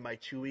open my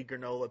chewy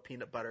granola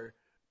peanut butter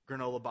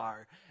granola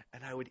bar,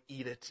 and I would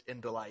eat it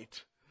in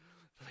delight.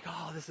 Like,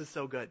 oh, this is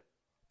so good.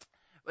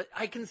 But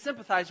I can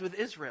sympathize with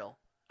Israel.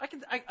 I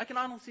can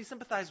honestly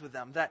sympathize with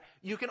them that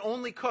you can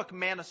only cook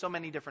manna so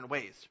many different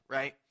ways,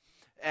 right?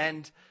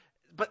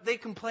 But they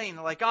complain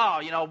like,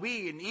 oh,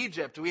 we in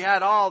Egypt, we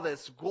had all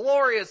this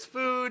glorious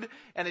food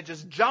and it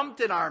just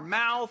jumped in our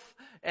mouth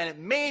and it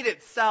made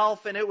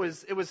itself and it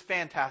was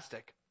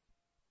fantastic.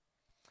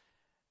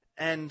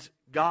 And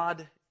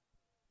God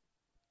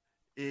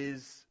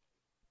his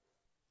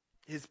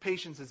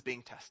patience is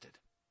being tested.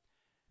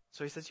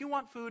 So he says, you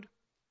want food?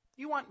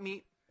 You want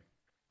meat?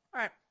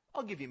 All right,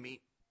 I'll give you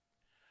meat.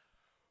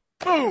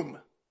 Boom!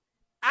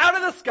 Out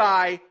of the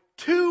sky,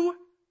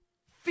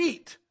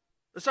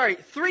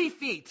 3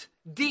 feet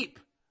deep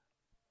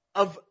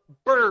of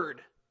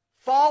bird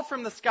fall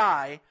from the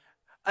sky,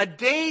 a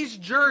day's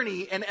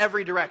journey in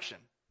every direction.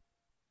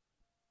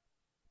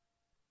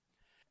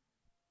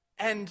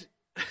 And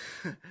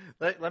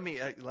let me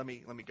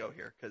go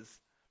here, because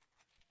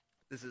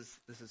this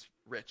is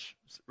rich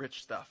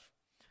stuff.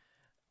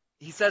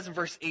 He says in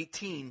verse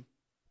 18,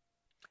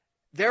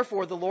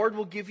 therefore the Lord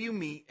will give you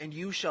meat, and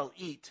you shall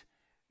eat.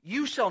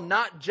 You shall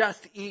not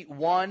just eat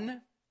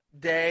 1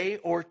 day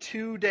or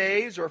 2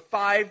 days or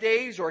 5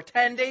 days or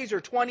 10 days or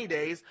 20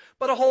 days,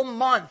 but a whole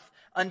month,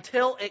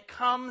 until it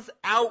comes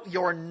out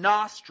your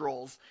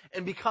nostrils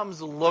and becomes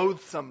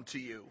loathsome to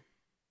you.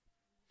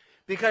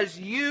 Because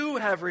you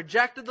have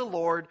rejected the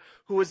Lord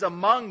who is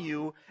among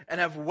you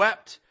and have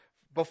wept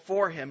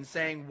before him,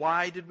 saying,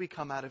 why did we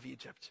come out of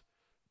Egypt?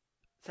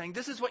 Saying,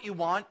 this is what you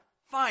want?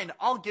 Fine,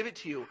 I'll give it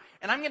to you.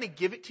 And I'm going to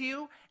give it to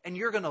you, and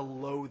you're going to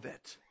loathe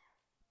it.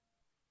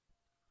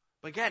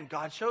 But again,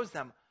 God shows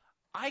them,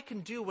 I can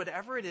do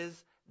whatever it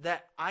is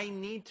that I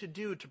need to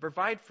do to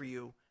provide for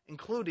you,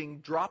 including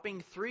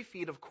dropping 3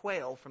 feet of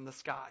quail from the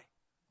sky.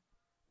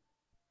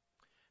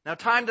 Now,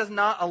 time does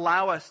not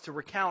allow us to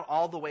recount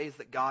all the ways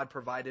that God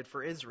provided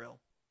for Israel.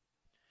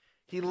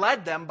 He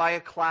led them by a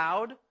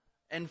cloud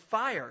and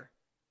fire.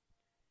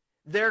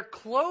 Their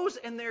clothes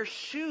and their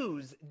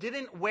shoes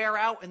didn't wear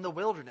out in the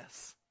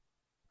wilderness.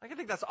 I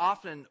think that's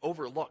often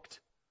overlooked.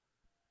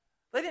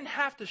 They didn't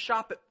have to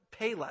shop at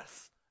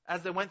Payless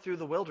as they went through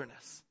the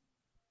wilderness.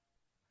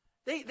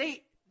 They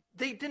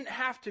didn't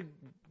have to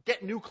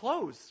get new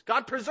clothes.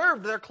 God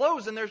preserved their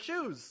clothes and their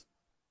shoes.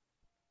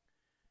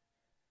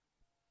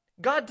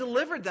 God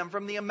delivered them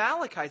from the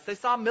Amalekites. They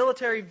saw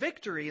military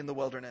victory in the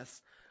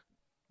wilderness.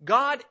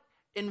 God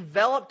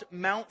enveloped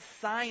Mount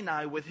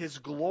Sinai with his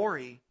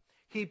glory.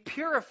 He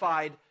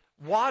purified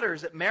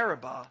waters at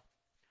Meribah.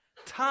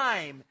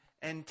 Time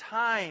and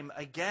time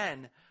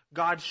again,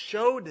 God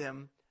showed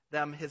them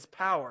his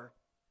power.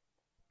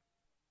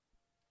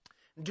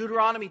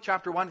 Deuteronomy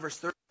chapter 1 verse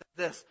 30 says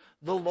this,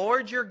 the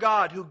Lord your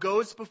God who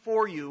goes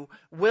before you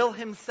will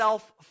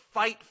himself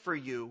fight for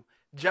you,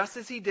 just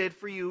as he did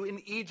for you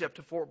in Egypt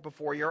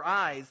before your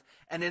eyes,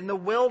 and in the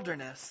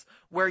wilderness,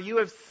 where you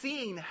have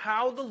seen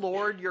how the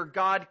Lord your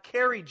God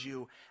carried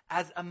you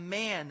as a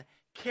man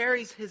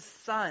carries his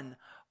son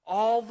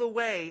all the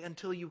way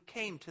until you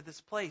came to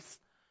this place.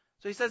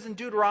 So he says in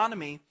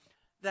Deuteronomy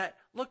that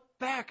look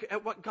back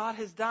at what God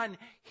has done.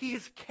 He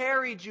has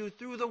carried you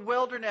through the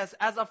wilderness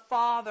as a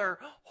father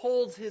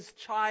holds his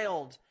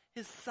child,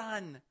 his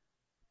son.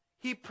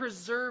 He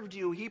preserved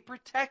you. He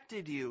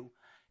protected you.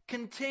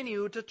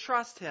 Continue to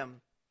trust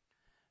him.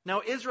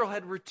 Now, Israel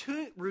had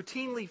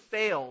routinely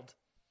failed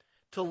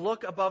to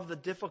look above the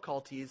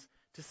difficulties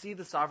to see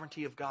the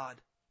sovereignty of God.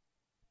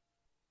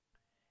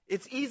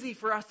 It's easy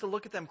for us to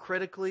look at them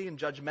critically and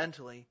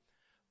judgmentally,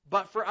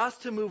 but for us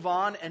to move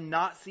on and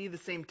not see the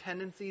same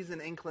tendencies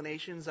and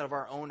inclinations of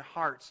our own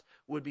hearts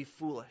would be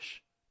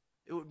foolish.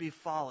 It would be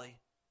folly.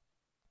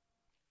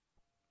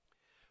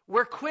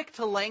 We're quick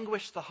to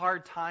languish the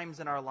hard times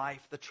in our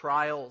life, the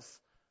trials,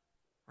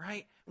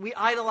 right? We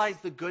idolize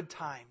the good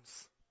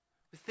times.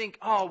 We think,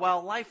 oh,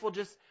 well, life will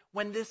just,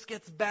 when this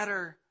gets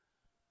better,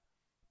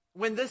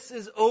 when this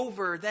is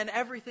over, then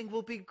everything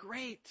will be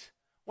great.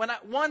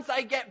 Once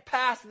I get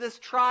past this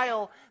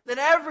trial, then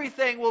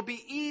everything will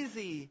be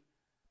easy.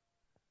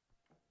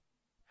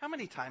 How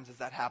many times has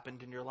that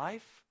happened in your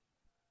life?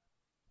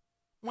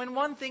 When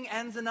one thing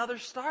ends, another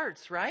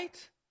starts, right?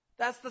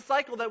 That's the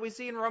cycle that we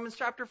see in Romans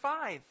chapter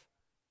 5.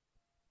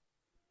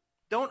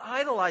 Don't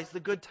idolize the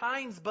good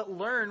times, but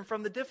learn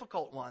from the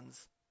difficult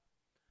ones.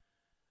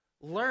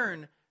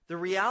 Learn. The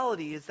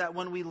reality is that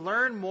when we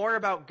learn more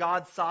about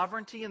God's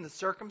sovereignty and the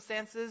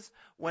circumstances,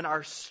 when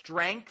our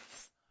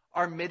strengths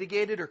are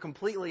mitigated or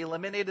completely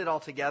eliminated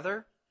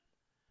altogether,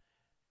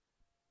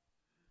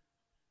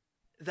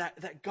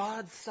 that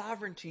God's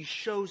sovereignty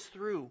shows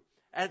through.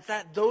 It's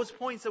at those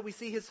points that we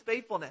see His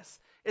faithfulness.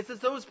 It's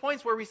at those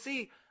points where we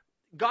see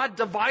God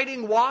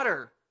dividing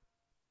water.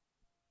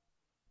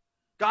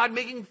 God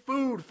making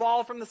food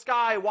fall from the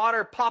sky,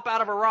 water pop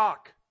out of a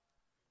rock.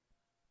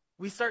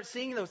 We start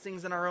seeing those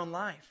things in our own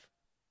life.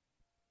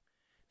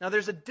 Now,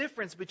 there's a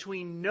difference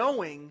between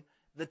knowing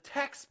the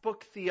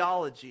textbook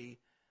theology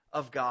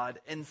of God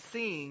and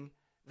seeing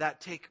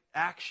that take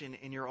action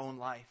in your own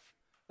life.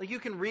 Like, you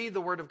can read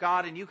the Word of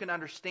God and you can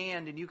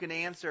understand and you can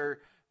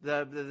answer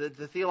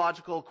the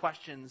theological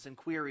questions and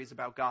queries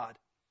about God.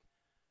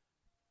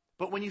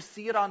 But when you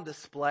see it on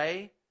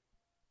display,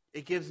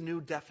 it gives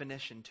new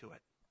definition to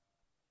it.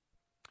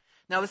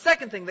 Now, the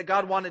second thing that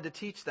God wanted to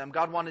teach them,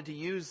 God wanted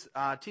to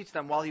teach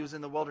them while He was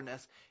in the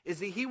wilderness, is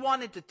that He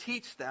wanted to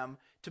teach them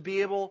to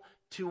be able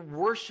to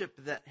worship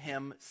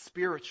Him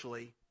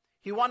spiritually.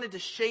 He wanted to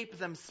shape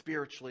them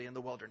spiritually in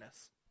the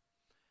wilderness.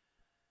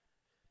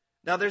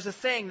 Now, there's a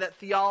saying that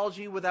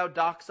theology without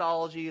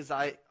doxology is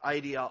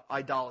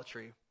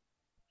idolatry.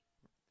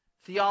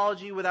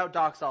 Theology without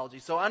doxology.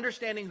 So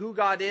understanding who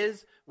God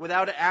is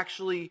without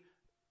actually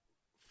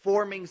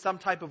forming some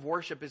type of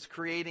worship is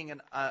creating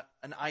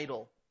an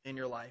idol in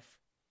your life.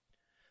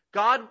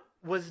 God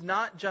was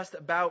not just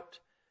about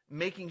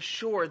making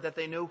sure that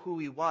they know who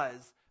He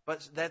was,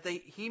 but that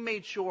He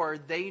made sure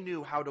they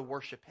knew how to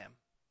worship Him.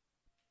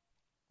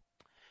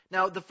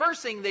 Now, the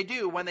first thing they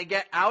do when they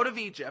get out of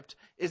Egypt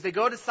is they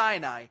go to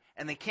Sinai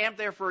and they camp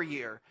there for a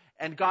year,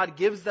 and God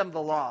gives them the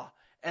law.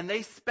 And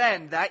they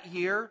spend that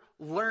year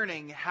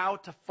learning how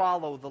to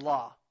follow the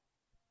law.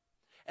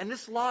 And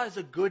this law is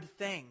a good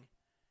thing.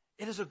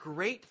 It is a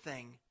great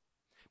thing.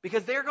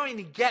 Because they're going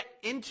to get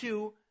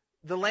into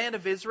the land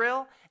of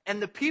Israel,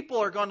 and the people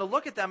are going to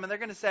look at them and they're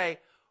going to say,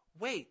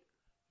 wait,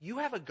 you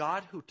have a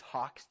God who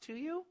talks to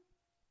you?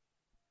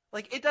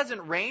 Like, it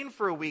doesn't rain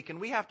for a week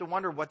and we have to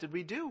wonder, what did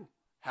we do?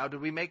 How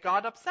did we make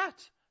God upset?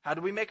 How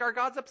do we make our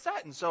gods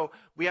upset? And so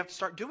we have to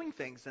start doing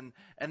things.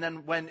 And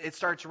then when it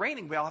starts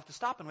raining, we all have to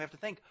stop and we have to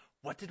think,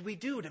 what did we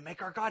do to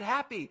make our God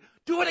happy?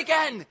 Do it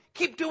again.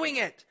 Keep doing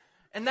it.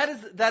 And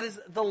that is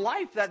the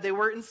life that they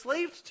were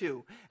enslaved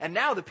to. And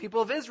now the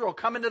people of Israel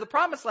come into the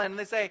promised land and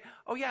they say,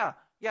 oh yeah,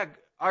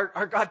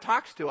 our God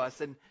talks to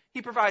us and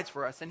He provides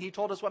for us and He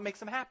told us what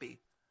makes Him happy.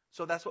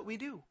 So that's what we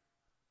do.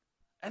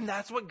 And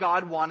that's what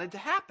God wanted to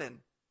happen.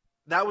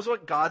 That was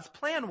what God's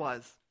plan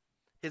was.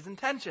 His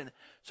intention.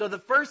 So the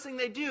first thing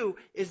they do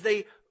is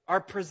they are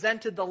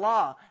presented the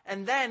law.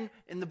 And then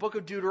in the book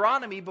of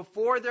Deuteronomy,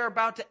 before they're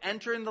about to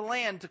enter in the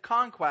land to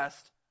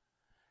conquest,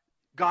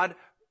 God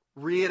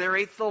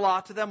reiterates the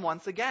law to them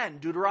once again.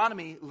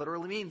 Deuteronomy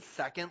literally means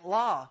second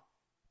law.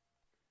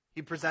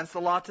 He presents the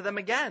law to them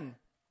again.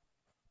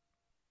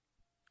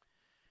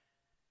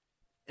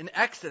 In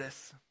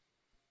Exodus,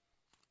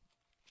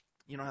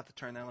 you don't have to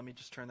turn there. Let me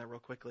just turn there real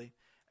quickly.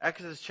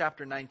 Exodus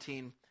chapter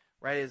 19,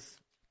 right, as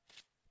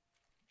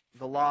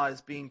the law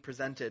is being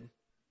presented.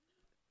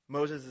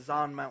 Moses is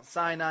on Mount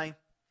Sinai.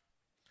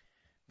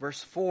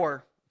 Verse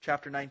 4,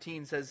 chapter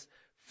 19 says,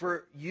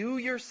 "For you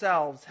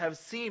yourselves have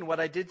seen what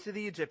I did to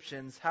the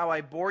Egyptians, how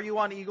I bore you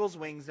on eagle's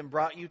wings and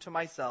brought you to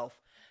myself.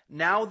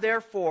 Now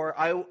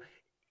therefore,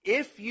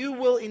 if you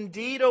will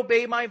indeed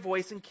obey my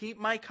voice and keep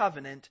my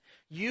covenant,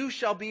 you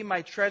shall be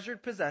my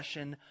treasured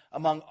possession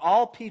among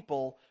all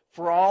people,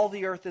 for all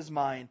the earth is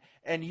mine.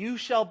 And you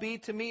shall be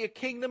to me a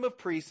kingdom of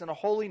priests and a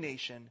holy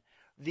nation.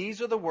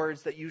 These are the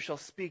words that you shall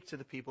speak to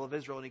the people of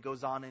Israel." And he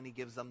goes on and he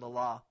gives them the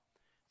law.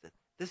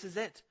 This is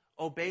it.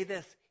 Obey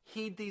this.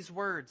 Heed these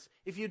words.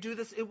 If you do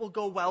this, it will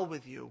go well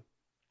with you.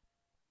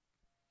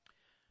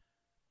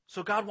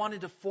 So God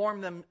wanted to form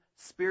them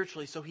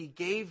spiritually, so He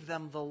gave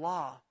them the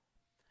law.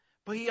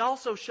 But He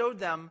also showed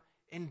them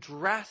in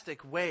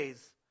drastic ways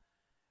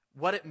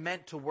what it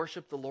meant to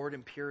worship the Lord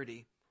in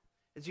purity.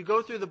 As you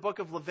go through the book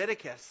of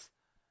Leviticus,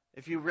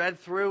 if you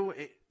read through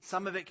it,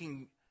 some of it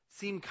can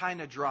seem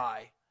kind of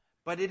dry.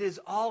 But it is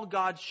all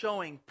God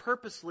showing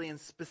purposely and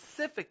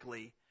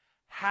specifically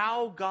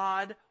how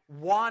God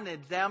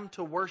wanted them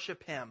to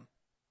worship Him.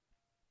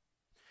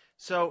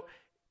 So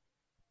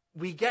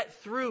we get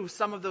through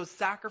some of those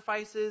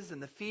sacrifices and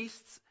the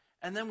feasts,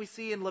 and then we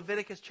see in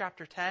Leviticus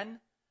chapter 10,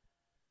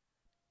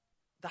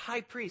 the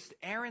high priest,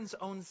 Aaron's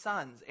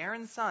sons,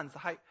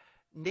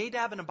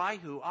 Nadab and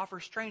Abihu, offer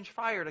strange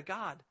fire to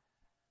God.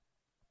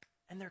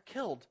 And they're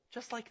killed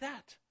just like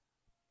that.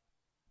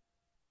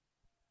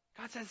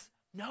 God says,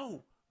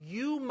 no,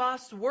 you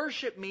must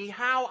worship me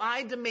how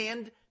I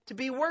demand to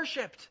be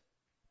worshipped.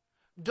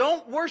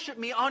 Don't worship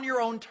me on your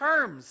own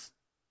terms.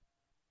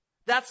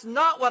 That's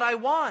not what I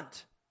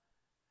want.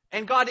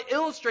 And God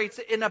illustrates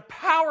it in a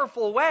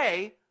powerful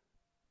way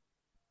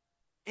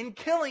in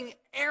killing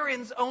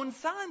Aaron's own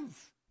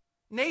sons,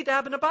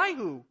 Nadab and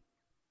Abihu.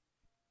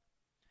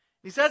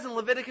 He says in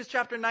Leviticus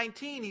chapter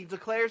 19, he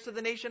declares to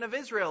the nation of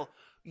Israel,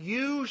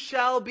 "You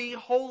shall be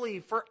holy,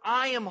 for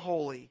I am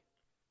holy.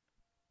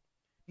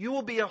 You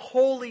will be a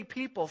holy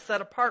people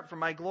set apart for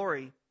my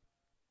glory."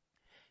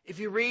 If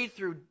you read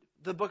through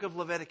the book of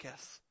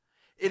Leviticus,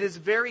 it is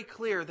very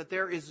clear that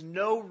there is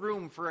no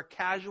room for a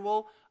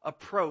casual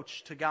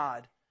approach to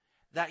God,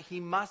 that he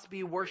must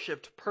be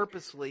worshipped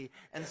purposely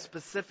and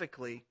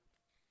specifically.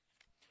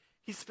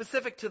 He's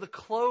specific to the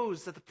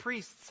clothes that the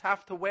priests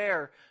have to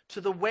wear,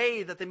 to the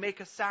way that they make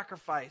a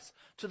sacrifice,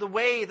 to the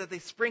way that they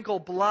sprinkle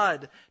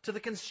blood, to the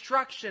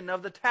construction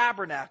of the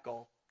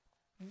tabernacle.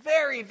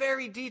 Very,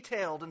 very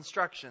detailed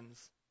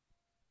instructions.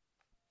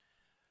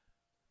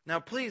 Now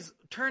please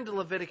turn to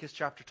Leviticus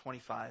chapter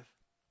 25.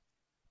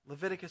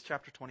 Leviticus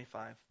chapter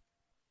 25.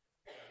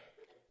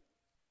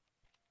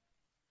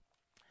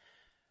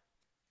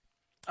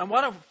 I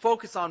want to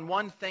focus on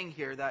one thing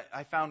here that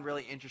I found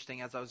really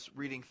interesting as I was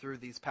reading through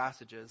these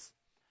passages.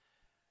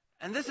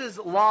 And this is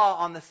law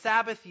on the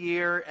Sabbath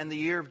year and the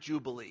year of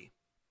Jubilee.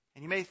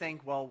 And you may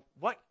think, well,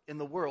 what in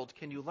the world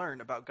can you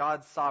learn about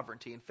God's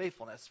sovereignty and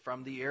faithfulness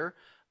from the year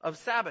of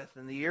Sabbath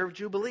and the year of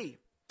Jubilee?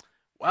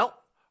 Well,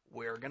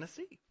 we're going to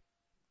see.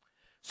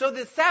 So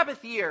the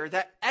Sabbath year,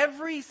 that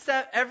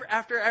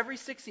after every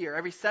 6th year,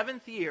 every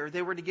 7th year,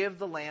 they were to give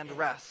the land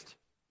rest.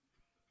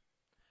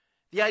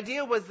 The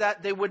idea was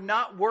that they would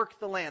not work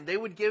the land. They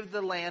would give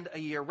the land a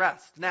year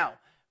rest. Now,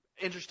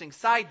 interesting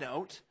side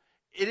note,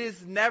 it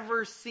is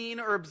never seen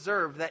or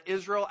observed that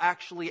Israel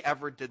actually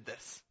ever did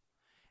this.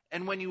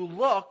 And when you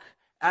look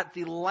at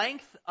the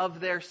length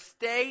of their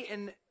stay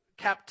in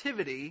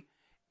captivity,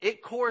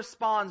 it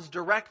corresponds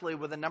directly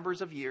with the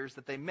numbers of years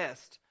that they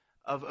missed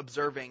of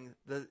observing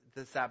the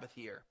Sabbath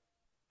year.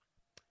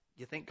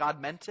 You think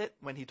God meant it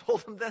when he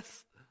told them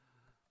this?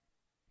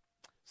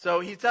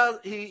 So he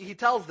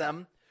tells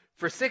them,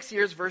 for 6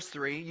 years, verse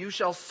 3, you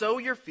shall sow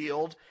your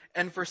field,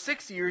 and for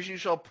 6 years you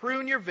shall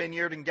prune your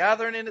vineyard and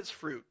gather in its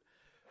fruit.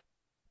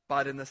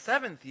 But in the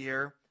 7th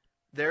year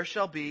there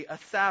shall be a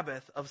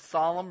Sabbath of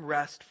solemn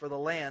rest for the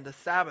land, a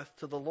Sabbath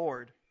to the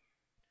Lord.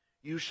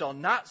 You shall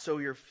not sow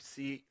your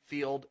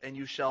field, and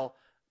you shall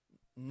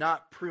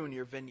not prune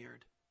your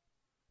vineyard.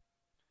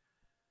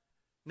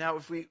 Now,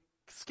 if we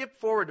skip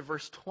forward to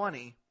verse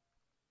 20,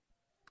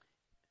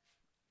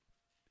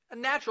 a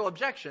natural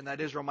objection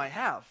that Israel might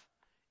have.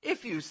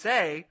 If you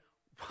say,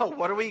 well,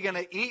 what are we going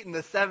to eat in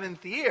the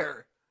 7th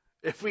year?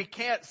 If we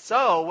can't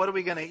sow, what are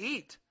we going to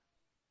eat?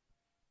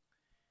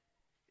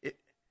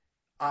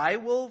 I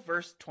will,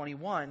 verse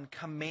 21,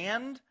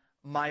 command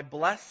my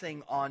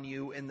blessing on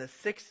you in the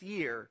 6th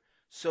year,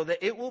 so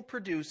that it will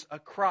produce a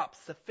crop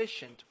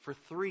sufficient for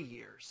 3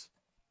 years.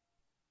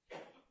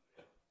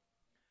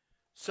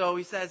 So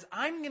he says,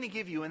 I'm going to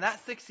give you, in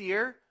that 6th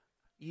year,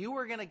 you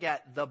are going to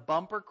get the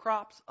bumper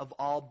crops of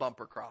all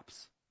bumper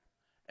crops.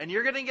 And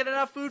you're going to get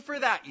enough food for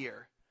that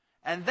year.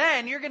 And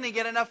then you're going to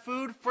get enough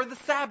food for the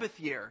Sabbath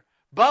year.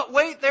 But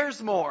wait,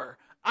 there's more.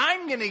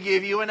 I'm going to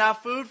give you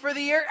enough food for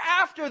the year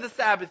after the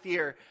Sabbath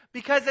year.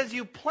 Because as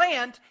you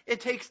plant, it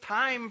takes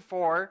time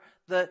for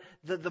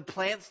the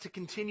plants to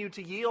continue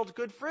to yield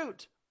good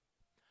fruit.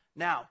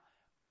 Now,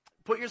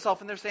 put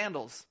yourself in their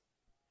sandals.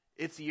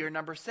 It's year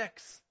number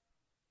 6.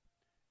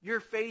 Your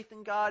faith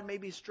in God may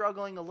be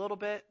struggling a little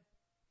bit.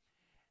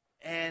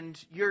 And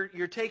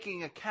you're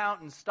taking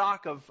account and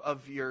stock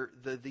of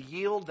the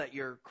yield that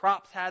your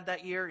crops had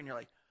that year, and you're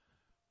like,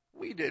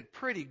 we did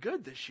pretty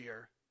good this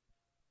year.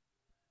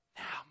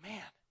 Now,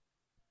 man,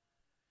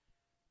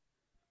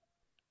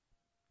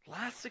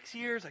 last 6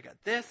 years, I got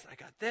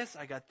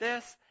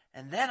this,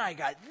 and then I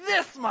got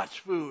this much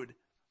food.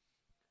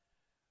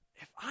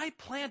 If I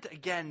plant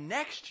again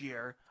next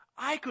year,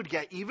 I could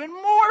get even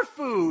more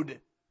food.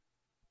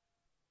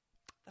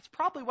 That's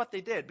probably what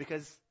they did,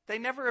 because they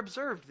never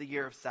observed the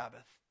year of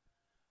Sabbath.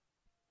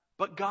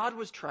 But God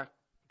was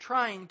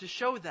trying to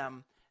show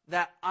them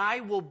that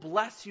I will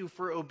bless you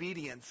for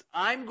obedience.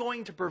 I'm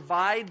going to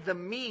provide the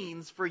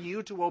means for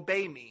you to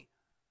obey me.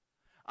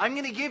 I'm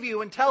going to give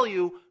you and tell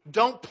you,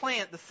 don't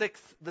plant the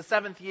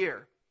 7th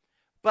year.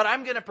 But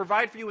I'm going to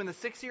provide for you in the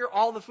 6th year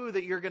all the food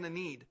that you're going to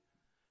need.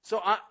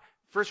 So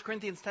 1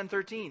 Corinthians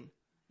 10:13,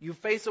 you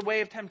face a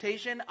way of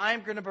temptation,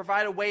 I'm going to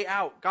provide a way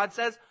out. God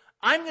says,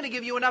 I'm going to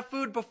give you enough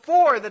food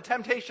before the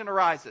temptation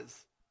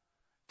arises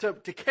to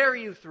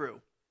carry you through.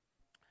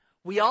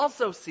 We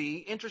also see,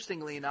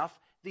 interestingly enough,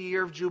 the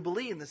year of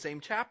Jubilee in the same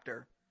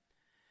chapter.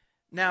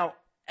 Now,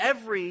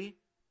 the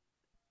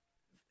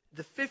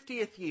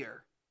 50th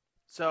year,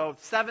 so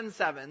 7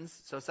 sevens,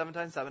 so 7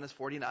 times 7 is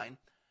 49.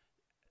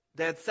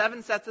 They had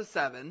 7 sets of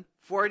 7,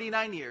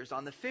 49 years.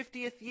 On the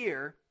 50th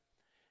year,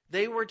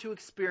 they were to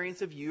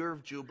experience a year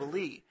of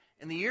Jubilee.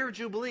 In the year of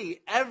Jubilee,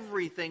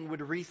 everything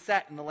would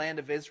reset in the land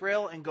of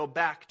Israel and go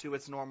back to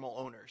its normal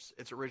owners,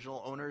 its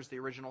original owners, the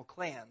original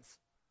clans.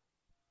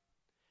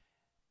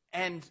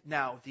 And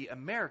now the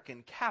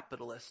American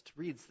capitalist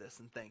reads this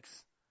and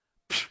thinks,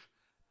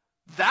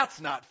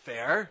 that's not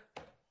fair,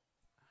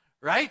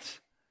 right?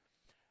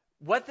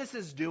 what this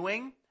is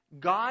doing,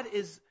 God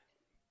is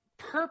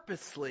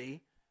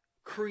purposely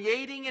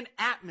creating an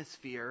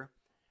atmosphere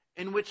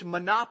in which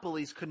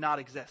monopolies could not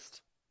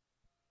exist.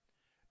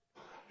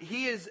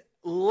 He is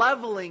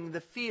leveling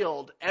the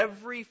field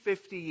every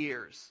 50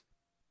 years.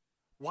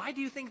 Why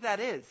do you think that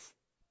is?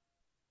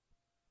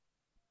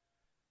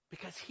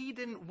 Because he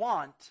didn't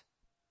want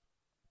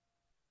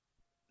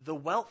the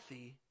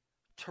wealthy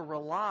to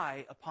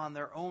rely upon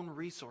their own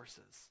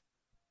resources.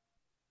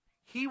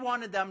 He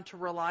wanted them to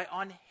rely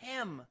on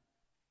him.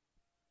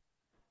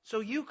 So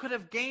you could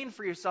have gained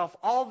for yourself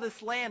all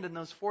this land in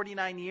those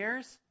 49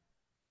 years,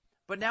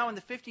 but now in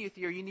the 50th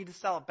year you need to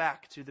sell it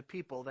back to the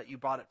people that you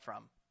bought it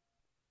from.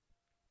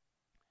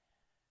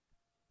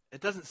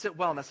 It doesn't sit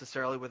well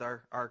necessarily with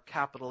our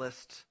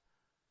capitalist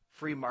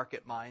free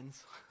market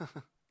minds.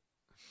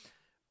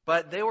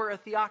 But they were a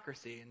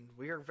theocracy, and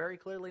we are very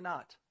clearly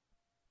not.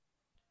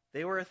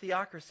 They were a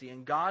theocracy,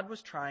 and God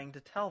was trying to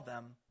tell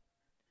them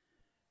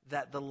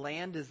that the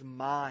land is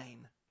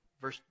mine.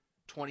 Verse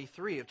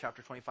 23 of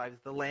chapter 25,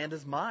 the land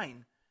is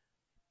mine.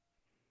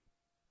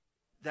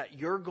 That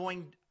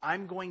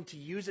I'm going to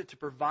use it to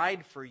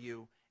provide for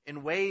you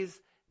in ways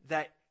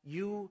that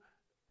you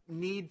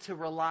need to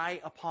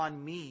rely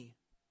upon me,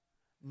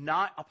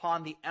 not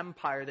upon the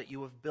empire that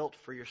you have built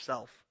for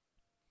yourself.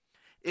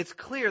 It's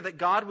clear that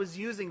God was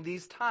using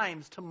these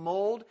times to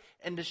mold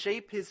and to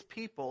shape his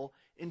people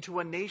into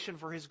a nation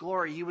for his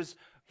glory.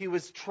 He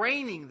was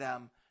training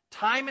them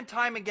time and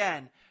time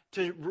again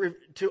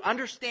to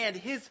understand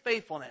his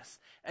faithfulness.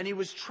 And he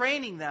was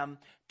training them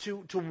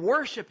to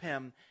worship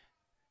him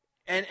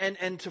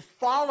and to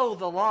follow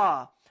the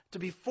law, to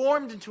be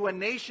formed into a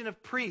nation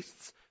of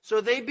priests. So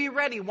they'd be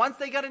ready once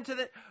they got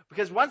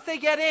because once they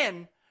get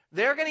in,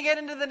 they're going to get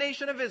into the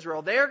nation of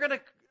Israel. They're going to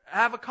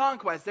have a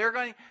conquest. They're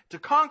going to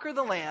conquer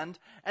the land,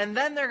 and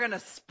then they're going to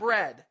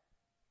spread.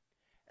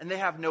 And they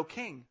have no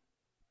king.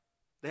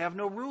 They have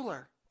no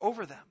ruler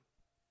over them.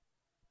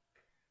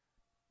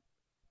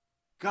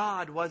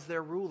 God was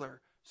their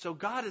ruler. So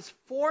God is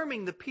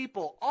forming the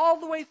people all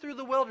the way through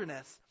the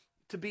wilderness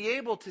to be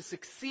able to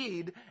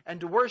succeed and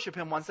to worship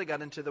him once they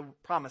got into the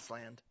promised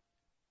land.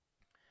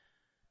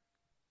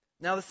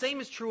 Now the same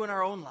is true in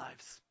our own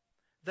lives.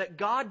 That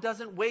God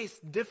doesn't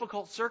waste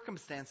difficult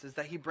circumstances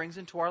that he brings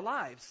into our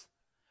lives.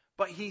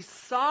 But he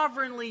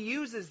sovereignly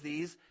uses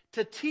these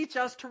to teach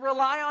us to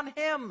rely on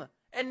him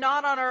and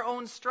not on our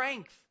own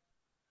strength.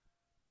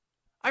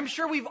 I'm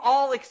sure we've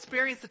all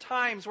experienced the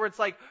times where it's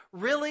like,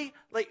 really?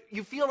 Like,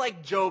 you feel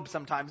like Job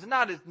sometimes. And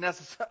not as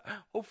necessary,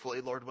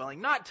 hopefully, Lord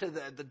willing, not to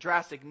the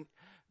drastic,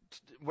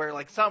 where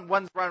like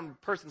one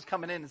person's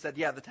coming in and said,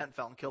 yeah, the tent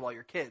fell and killed all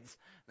your kids.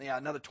 And yeah,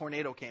 another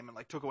tornado came and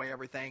like took away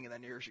everything, and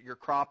then your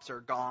crops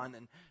are gone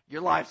and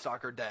your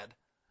livestock are dead.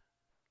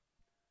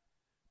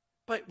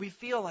 But we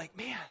feel like,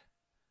 man,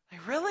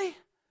 like really?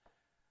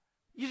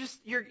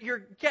 You're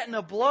getting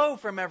a blow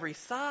from every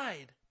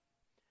side.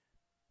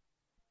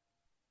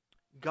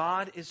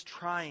 God is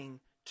trying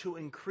to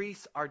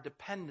increase our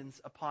dependence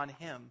upon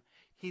him.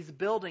 He's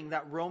building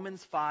that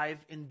Romans 5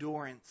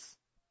 endurance.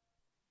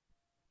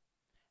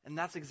 And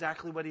that's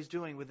exactly what he's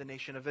doing with the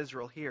nation of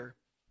Israel here.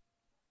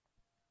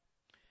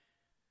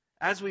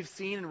 As we've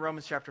seen in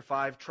Romans chapter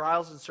 5,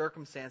 trials and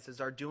circumstances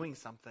are doing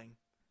something.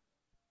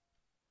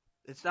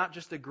 It's not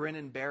just a grin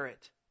and bear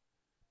it,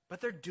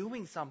 but they're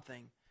doing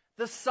something.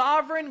 The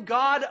sovereign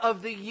God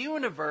of the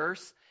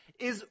universe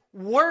is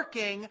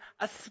working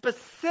a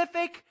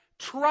specific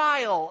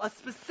trial, a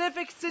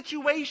specific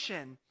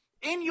situation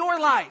in your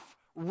life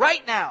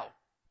right now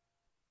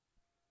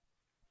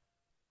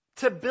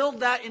to build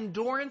that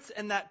endurance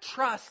and that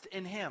trust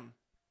in him.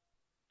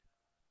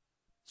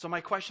 So my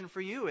question for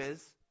you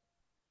is,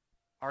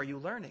 are you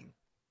learning?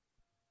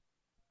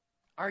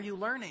 Are you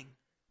learning?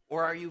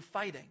 Or are you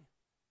fighting?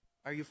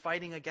 Are you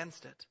fighting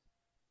against it?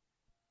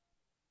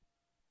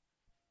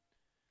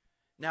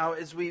 Now,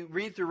 as we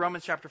read through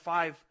Romans chapter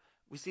 5,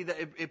 we see that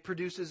it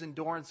produces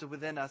endurance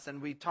within us.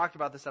 And we talked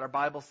about this at our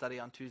Bible study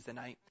on Tuesday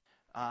night,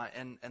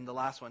 and the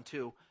last one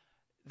too.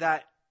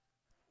 That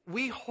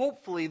we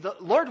hopefully, the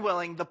Lord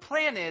willing, the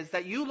plan is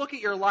that you look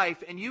at your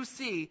life and you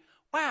see,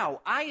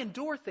 wow, I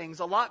endure things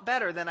a lot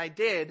better than I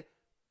did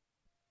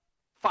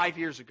 5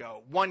 years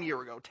ago, 1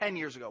 year ago, 10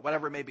 years ago,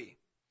 whatever it may be.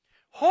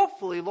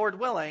 Hopefully, Lord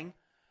willing,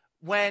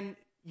 when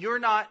you're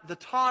not the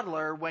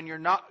toddler, when your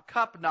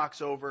cup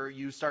knocks over,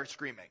 you start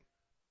screaming,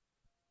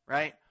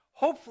 right?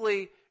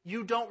 Hopefully,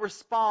 you don't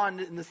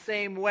respond in the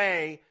same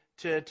way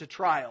to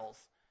trials,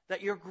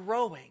 that you're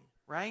growing,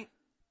 right?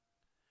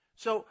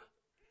 So,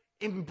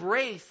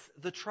 embrace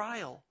the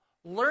trial.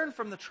 Learn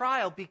from the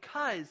trial,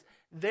 because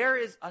there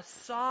is a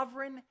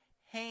sovereign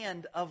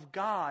hand of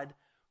God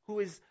who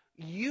is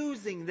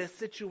using this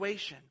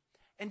situation.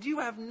 And you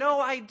have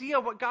no idea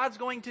what God's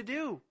going to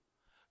do.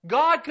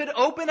 God could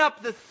open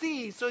up the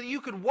sea so that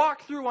you could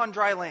walk through on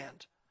dry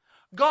land.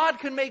 God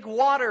can make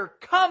water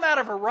come out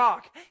of a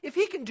rock. If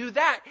he can do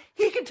that,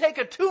 he can take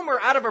a tumor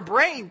out of a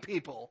brain,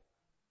 people.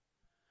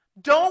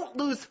 Don't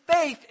lose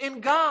faith in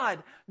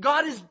God.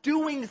 God is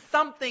doing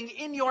something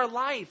in your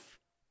life.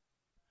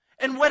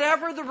 And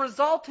whatever the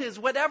result is,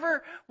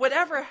 whatever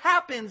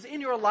happens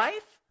in your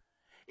life,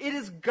 it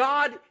is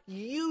God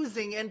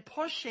using and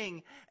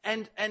pushing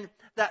and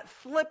that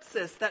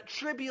thlipsis, that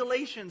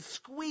tribulation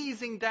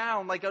squeezing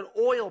down like an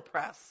oil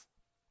press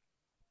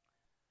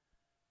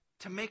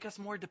to make us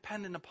more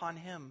dependent upon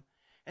Him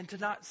and to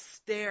not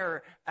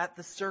stare at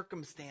the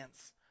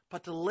circumstance,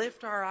 but to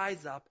lift our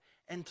eyes up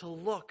and to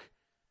look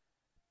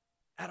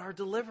at our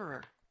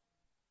deliverer.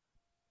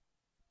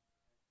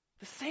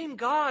 The same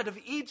God of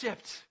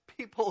Egypt,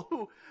 people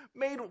who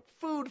made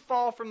food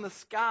fall from the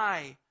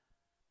sky,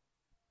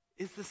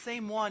 is the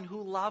same one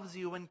who loves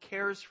you and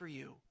cares for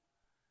you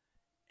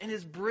and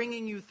is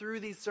bringing you through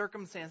these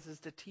circumstances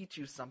to teach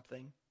you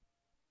something.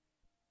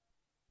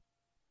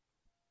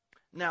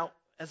 Now,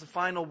 as a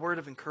final word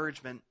of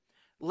encouragement,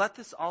 let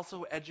this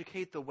also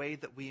educate the way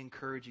that we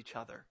encourage each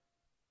other.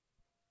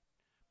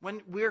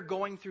 When we're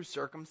going through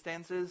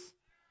circumstances,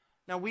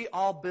 now we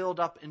all build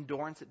up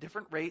endurance at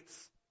different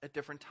rates at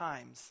different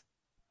times.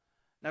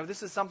 Now,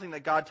 this is something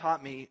that God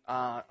taught me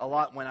a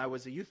lot when I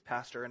was a youth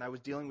pastor and I was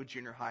dealing with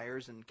junior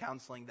hires and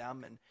counseling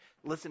them and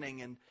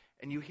listening.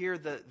 And you hear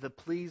the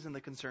pleas and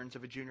the concerns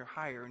of a junior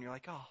hire and you're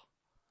like, oh,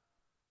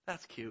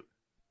 that's cute.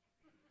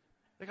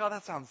 Like, oh,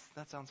 that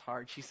sounds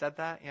hard. She said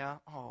that? Yeah?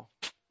 Oh,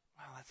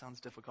 wow, that sounds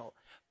difficult.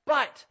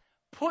 But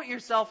put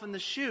yourself in the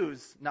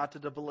shoes, not to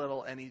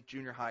belittle any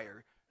junior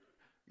hire.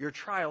 Your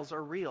trials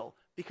are real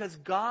because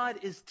God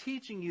is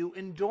teaching you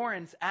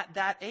endurance at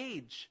that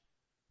age.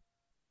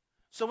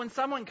 So when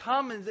someone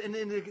comes and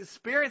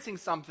experiencing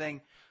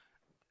something,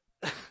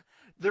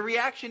 the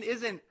reaction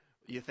isn't,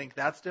 you think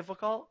that's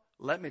difficult?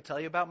 Let me tell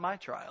you about my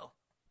trial.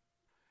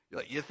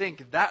 You're like, you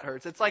think that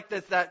hurts? It's like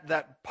this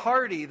that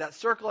party, that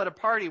circle at a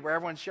party where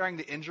everyone's sharing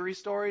the injury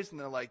stories, and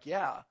they're like,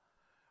 yeah,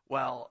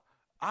 well,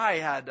 I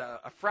had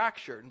a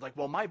fracture. And it's like,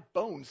 well, my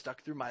bone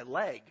stuck through my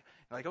leg.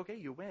 You're like, okay,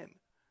 you win,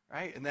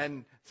 right? And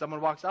then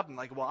someone walks up and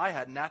like, well, I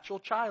had natural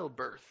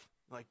childbirth.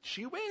 You're like,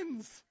 she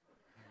wins,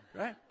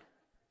 right?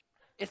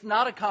 It's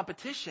not a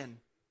competition.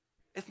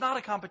 It's not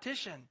a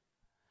competition.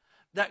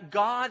 That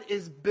God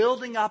is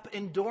building up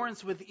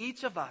endurance with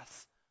each of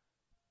us.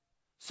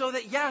 So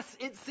that, yes,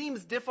 it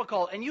seems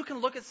difficult. And you can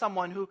look at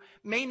someone who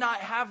may not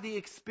have the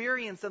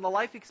experience and the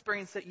life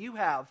experience that you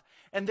have.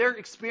 And they're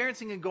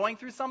experiencing and going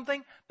through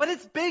something. But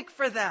it's big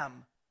for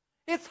them.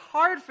 It's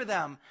hard for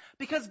them.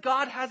 Because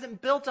God hasn't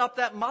built up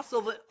that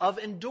muscle of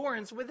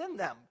endurance within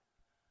them.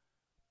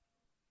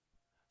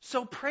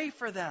 So pray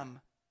for them.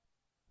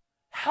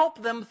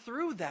 Help them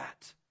through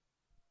that.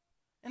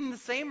 And in the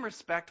same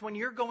respect, when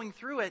you're going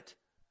through it,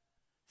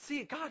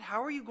 see, God,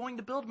 how are you going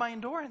to build my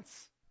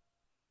endurance?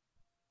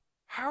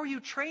 How are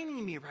you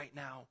training me right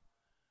now?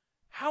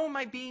 How am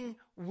I being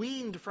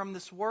weaned from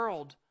this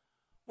world?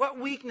 What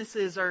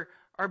weaknesses are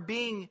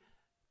being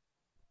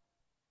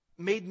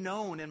made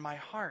known in my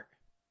heart?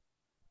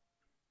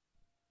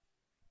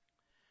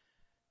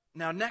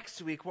 Now,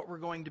 next week, what we're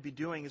going to be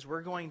doing is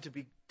we're going to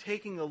be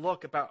taking a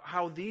look about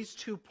how these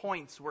 2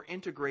 points were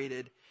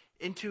integrated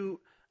into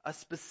a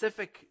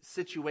specific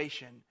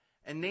situation,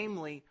 and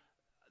namely,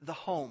 the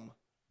home.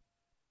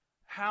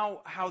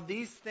 How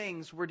these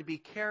things were to be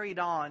carried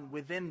on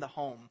within the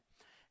home.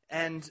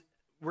 And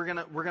we're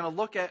gonna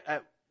look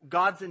at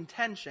God's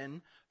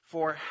intention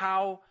for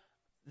how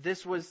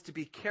this was to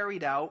be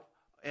carried out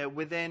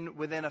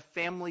within a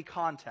family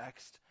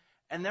context.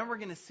 And then we're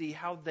going to see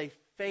how they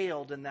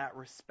failed in that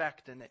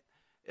respect, and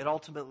it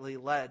ultimately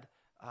led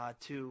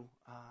to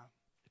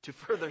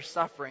further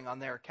suffering on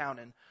their account.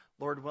 And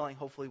Lord willing,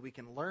 hopefully we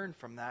can learn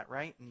from that,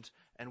 right?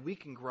 And we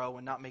can grow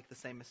and not make the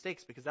same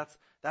mistakes, because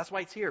that's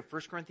why it's here.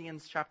 1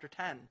 Corinthians chapter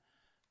 10,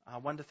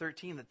 1 to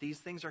 13, that these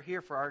things are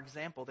here for our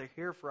example. They're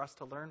here for us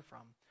to learn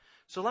from.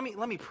 So let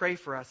me pray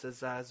for us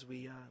as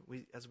we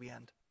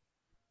end.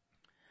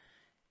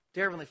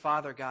 Dear Heavenly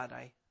Father, God,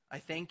 I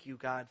thank you,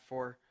 God,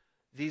 for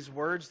these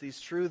words, these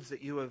truths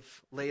that you have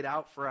laid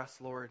out for us,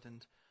 Lord,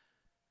 and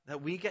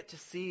that we get to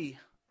see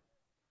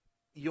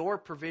your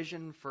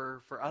provision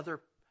for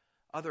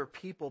other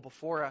people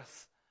before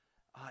us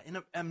in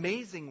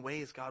amazing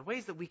ways, God,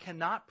 ways that we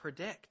cannot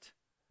predict.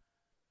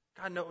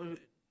 God, no,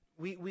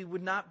 we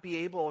would not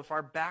be able, if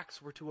our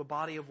backs were to a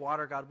body of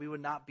water, God, we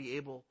would not be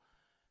able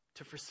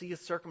to foresee a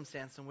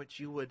circumstance in which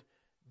you would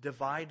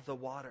divide the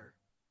water.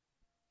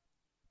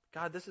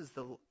 God, this is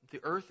the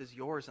earth is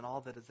yours and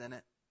all that is in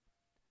it.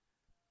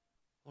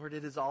 Lord,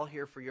 it is all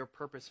here for your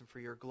purpose and for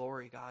your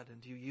glory, God,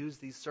 and you use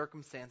these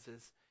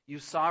circumstances. You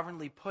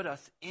sovereignly put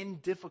us in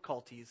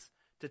difficulties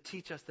to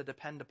teach us to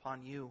depend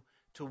upon you,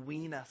 to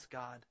wean us,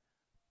 God,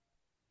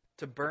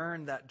 to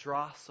burn that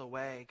dross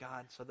away,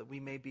 God, so that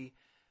we may be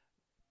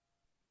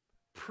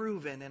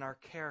proven in our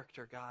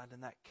character, God,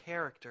 and that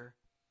character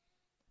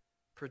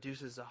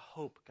produces a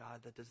hope,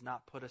 God, that does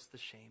not put us to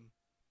shame.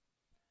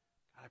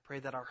 God, I pray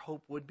that our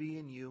hope would be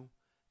in you,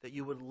 that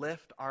you would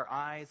lift our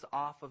eyes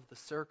off of the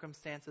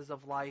circumstances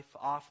of life,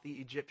 off the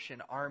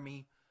Egyptian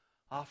army,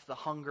 off the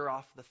hunger,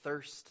 off the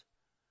thirst.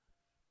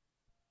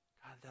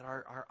 God, that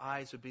our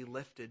eyes would be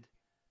lifted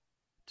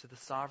to the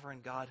sovereign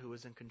God who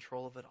is in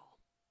control of it all.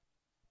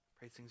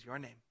 Praise sings your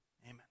name.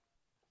 Amen.